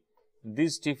 Generally,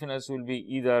 these stiffeners will be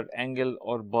either angle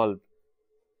or bulb,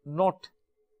 not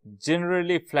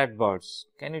generally flat bars.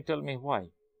 Can you tell me why?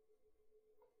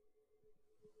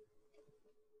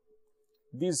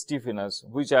 These stiffeners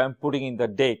which I am putting in the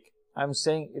deck, I am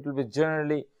saying it will be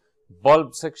generally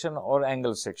bulb section or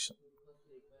angle section.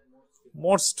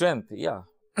 More strength, yeah.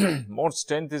 More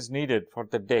strength is needed for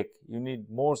the deck. You need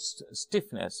more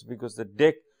stiffness because the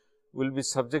deck will be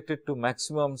subjected to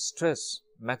maximum stress,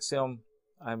 maximum,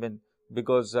 I mean,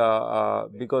 because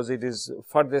it is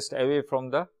furthest away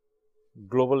from the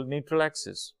global neutral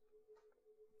axis.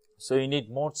 So, you need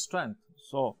more strength.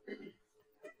 So,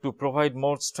 to provide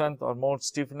more strength or more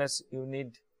stiffness, you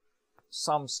need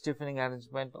some stiffening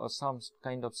arrangement or some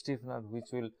kind of stiffener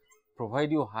which will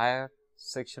provide you higher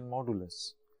section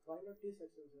modulus. Why not T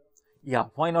sections? Yeah,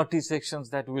 why not T sections?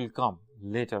 That will come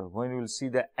later when you will see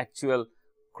the actual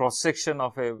cross section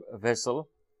of a vessel,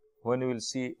 when you will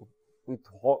see with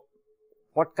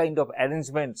what kind of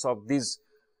arrangements of these,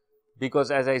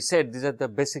 because as I said, these are the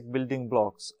basic building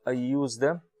blocks. I use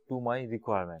them to my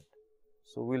requirement.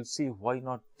 So, we will see why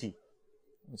not T,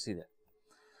 you see that.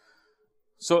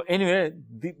 So, anyway,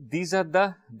 these are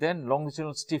the then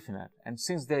longitudinal stiffener, and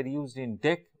since they are used in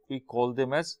deck, we call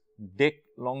them as deck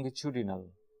longitudinal.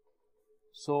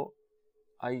 So,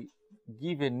 I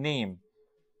give a name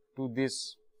to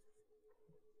this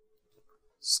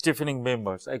stiffening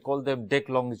members, I call them deck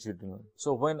longitudinal.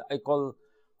 So, when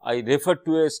I refer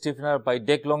to a stiffener by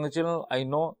deck longitudinal, I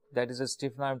know that is a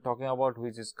stiffener I am talking about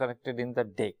which is connected in the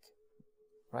deck,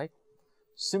 right.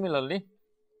 Similarly,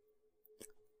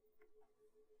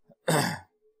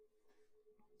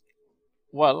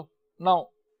 well, now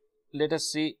let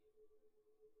us see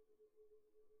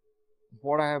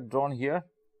what I have drawn here,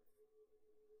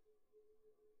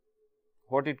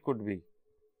 what it could be.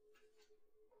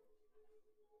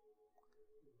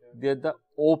 They are the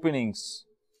openings,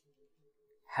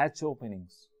 hatch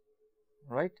openings,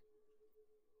 right.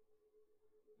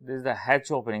 This is the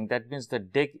hatch opening, that means the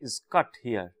deck is cut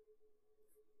here,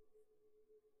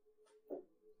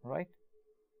 right.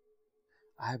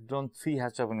 I have drawn 3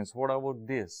 hatch openings. What about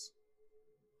this?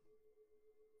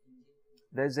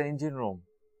 There is an engine room,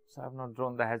 so I have not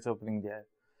drawn the hatch opening there.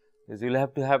 Because you will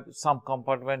have to have some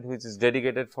compartment which is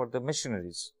dedicated for the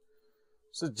machineries.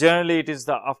 So, generally it is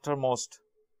the aftermost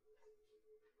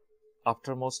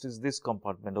is this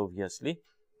compartment obviously,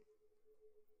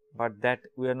 but that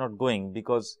we are not going,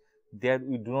 because there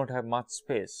we do not have much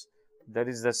space. There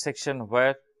is the section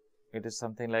where it is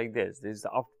something like this. This is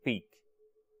the aft peak,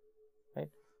 right?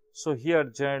 So here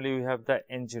generally we have the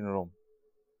engine room,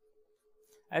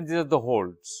 and these are the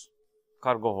holds,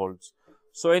 cargo holds.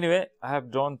 So anyway, I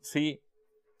have drawn 3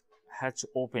 hatch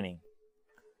opening.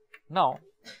 Now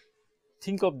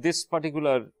think of this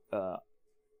particular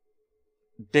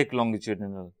deck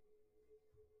longitudinal,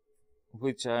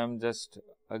 which I am just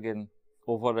again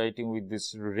overwriting with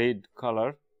this red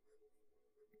color.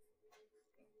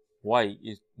 Why?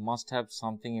 It must have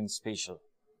something in special.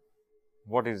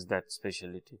 What is that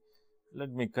speciality?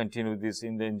 Let me continue this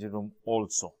in the engine room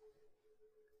also.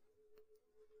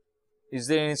 Is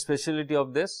there any speciality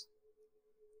of this?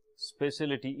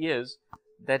 Speciality is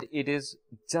that it is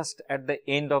just at the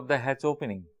end of the hatch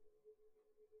opening.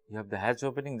 You have the hatch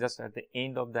opening just at the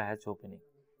end of the hatch opening,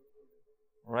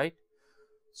 right?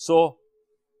 So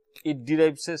it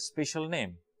derives a special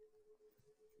name,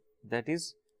 that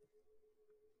is,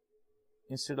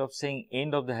 instead of saying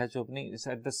end of the hatch opening, it's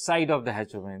at the side of the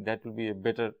hatch opening. That will be a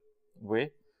better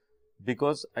way,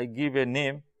 because I give a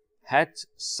name, hatch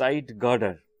side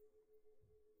girder,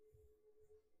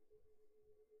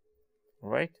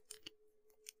 right?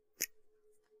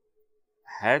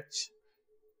 Hatch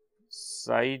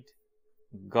side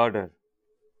girder.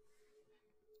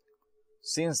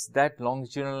 Since that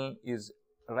longitudinal is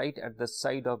right at the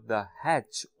side of the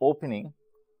hatch opening,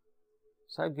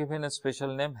 so I have given a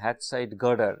special name, hatch side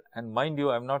girder. And mind you,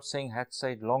 I am not saying hatch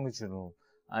side longitudinal,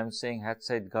 I am saying hatch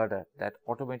side girder. That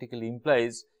automatically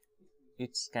implies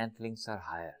its scantlings are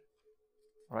higher,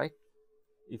 right?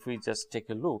 If we just take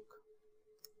a look,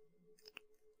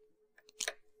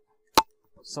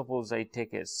 suppose I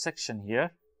take a section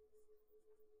here,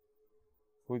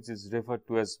 which is referred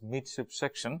to as midship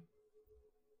section.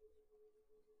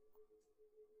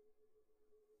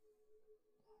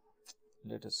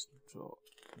 Let us draw,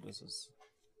 this is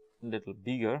a little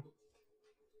bigger.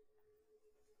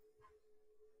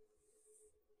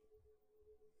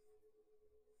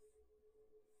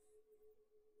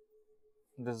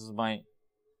 This is my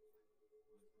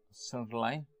center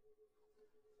line.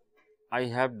 I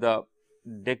have the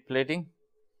deck plating.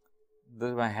 This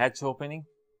is my hatch opening,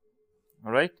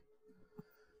 right?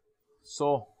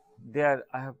 So there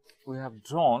we have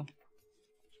drawn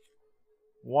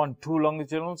 2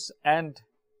 longitudinals and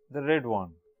the red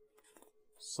one.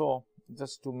 So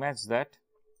just to match that,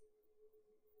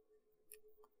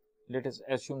 let us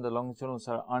assume the longitudinals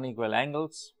are unequal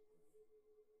angles,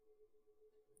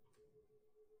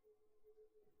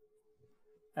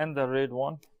 and the red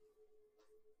one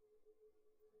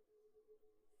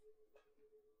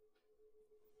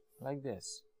like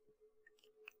this,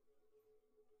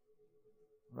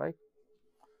 right?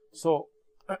 So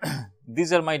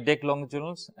these are my deck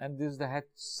longitudinals, and this is the hatch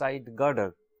side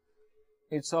girder.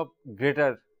 It's of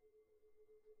greater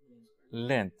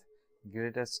length,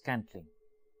 greater scantling,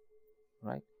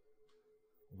 right?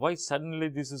 Why suddenly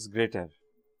this is greater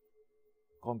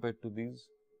compared to these?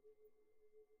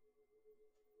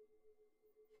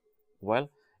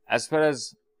 Well, as far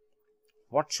as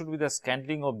what should be the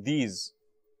scantling of these,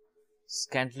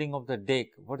 scantling of the deck,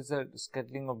 what is the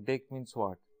scantling of deck means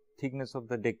what? Thickness of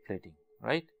the deck plating,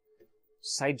 right?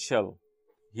 Side shell,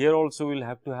 here also we will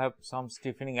have to have some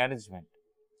stiffening arrangement.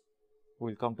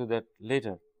 We will come to that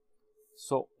later.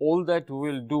 So all that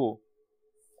we will do,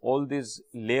 all this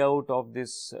layout of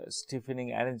this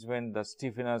stiffening arrangement, the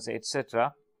stiffeners,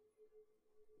 etc.,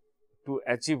 to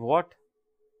achieve what?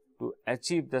 To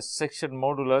achieve the section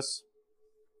modulus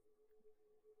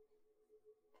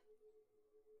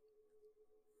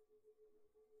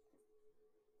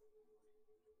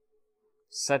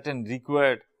certain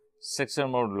required section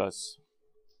modulus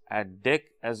at deck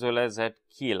as well as at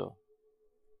keel,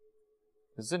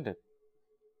 isn't it?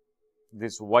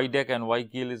 This y deck and y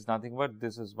keel is nothing but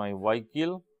this is my y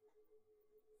keel,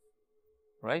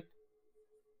 right?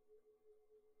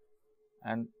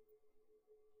 And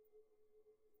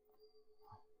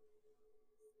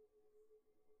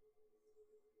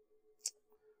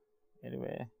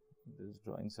anyway, these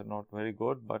drawings are not very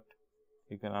good, but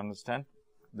you can understand.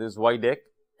 This y deck,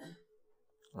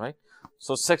 right?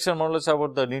 So section modulus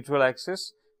about the neutral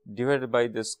axis divided by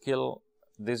the scale,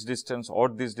 this distance or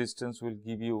this distance will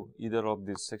give you either of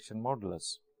this section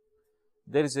modulus.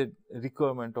 There is a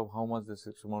requirement of how much the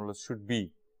section modulus should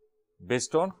be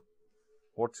based on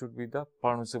what should be the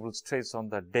permissible stress on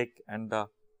the deck and the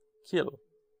keel,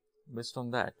 based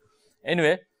on that.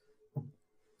 Anyway,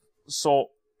 so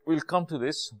we will come to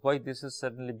this, why this is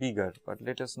suddenly bigger, but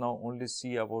let us now only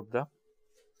see about the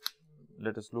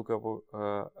let us look about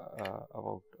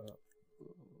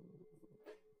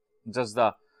just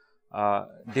the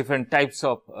different types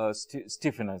of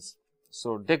stiffeners.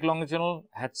 So, deck longitudinal,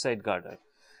 hatch side girder.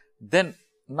 Then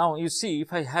now you see,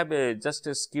 if I have just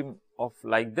a scheme of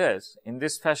like this in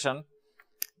this fashion,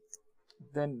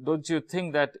 then don't you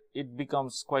think that it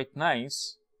becomes quite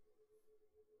nice,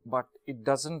 but it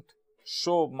does not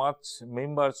show much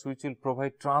members which will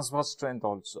provide transverse strength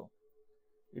also.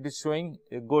 It is showing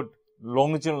a good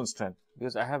longitudinal strength,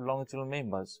 because I have longitudinal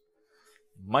members.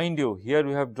 Mind you, here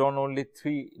we have drawn only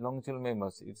 3 longitudinal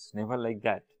members. It is never like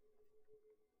that.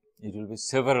 It will be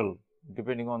several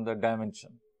depending on the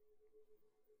dimension.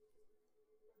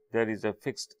 There is a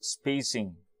fixed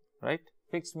spacing, right?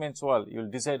 Fixed means, well, you will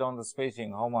decide on the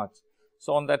spacing how much.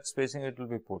 So, on that spacing it will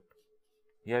be put.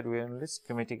 Here we are only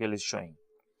schematically showing.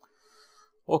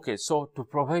 Okay, so to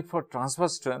provide for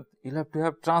transverse strength, you will have to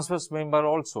have transverse member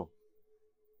also.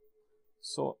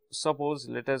 So, suppose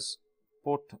let us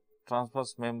put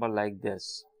transverse member like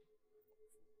this.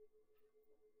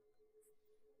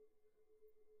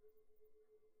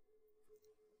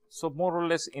 So, more or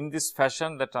less in this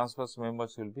fashion the transverse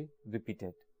members will be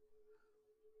repeated.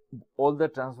 All the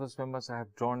transverse members I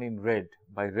have drawn in red.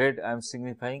 By red I am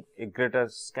signifying a greater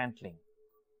scantling,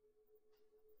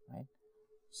 right.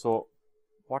 So,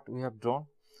 what we have drawn,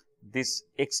 this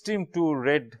extreme 2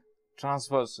 red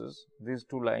transverses, these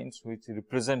 2 lines which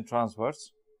represent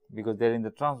transverse, because they are in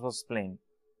the transverse plane,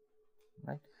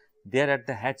 right. They are at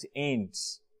the hatch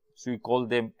ends, so we call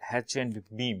them hatch end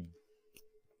beam.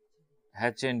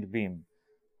 Hatch end beam.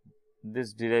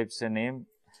 This derives a name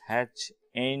hatch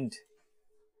end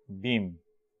beam,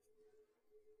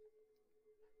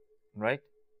 right.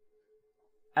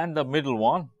 And the middle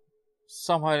one,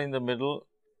 somewhere in the middle,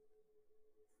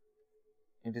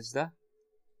 it is a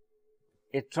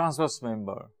transverse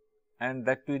member, and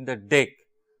that too in the deck.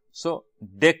 So,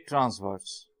 deck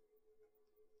transverse.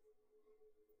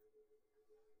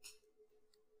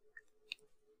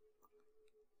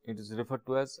 It is referred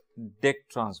to as deck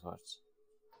transverse.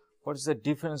 What is the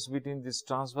difference between this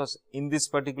transverse in this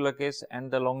particular case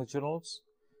and the longitudinals?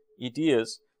 It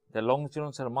is the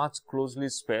longitudinals are much closely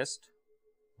spaced,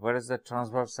 whereas the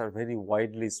transverse are very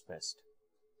widely spaced,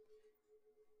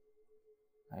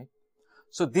 right.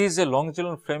 So, this is a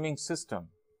longitudinal framing system.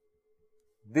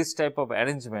 This type of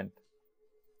arrangement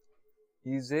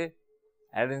is a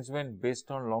arrangement based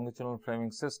on longitudinal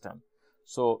framing system.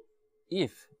 So,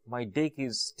 if my deck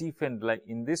is stiffened like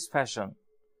in this fashion,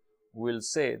 we will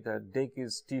say the deck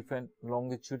is stiffened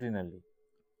longitudinally,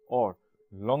 or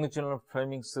longitudinal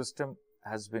framing system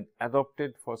has been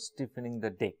adopted for stiffening the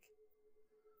deck.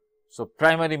 So,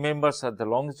 primary members are the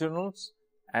longitudinals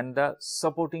and the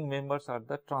supporting members are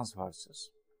the transverses.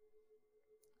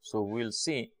 So, we will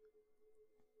see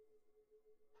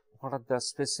what are the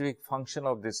specific function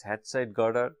of this hatch side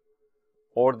girder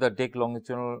or the deck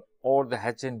longitudinal or the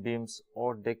hatch end beams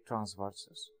or deck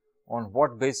transverses. On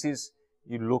what basis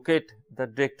you locate the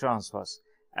deck transverse?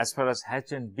 As far as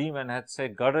hatch end beam and hatch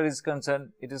side girder is concerned,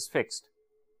 it is fixed,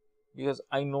 because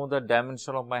I know the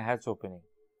dimension of my hatch opening.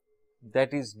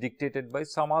 That is dictated by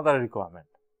some other requirement.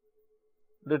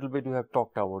 Little bit we have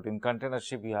talked about. In container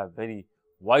ship you have very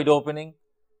wide opening,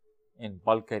 in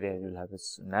bulk carrier you will have a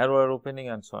narrower opening,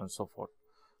 and so on and so forth.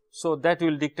 So, that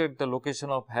will dictate the location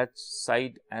of hatch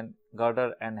side and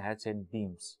girder and hatch end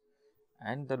beams,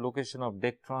 and the location of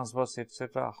deck transverse,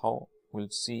 etc. how we will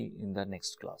see in the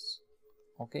next class.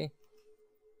 Okay.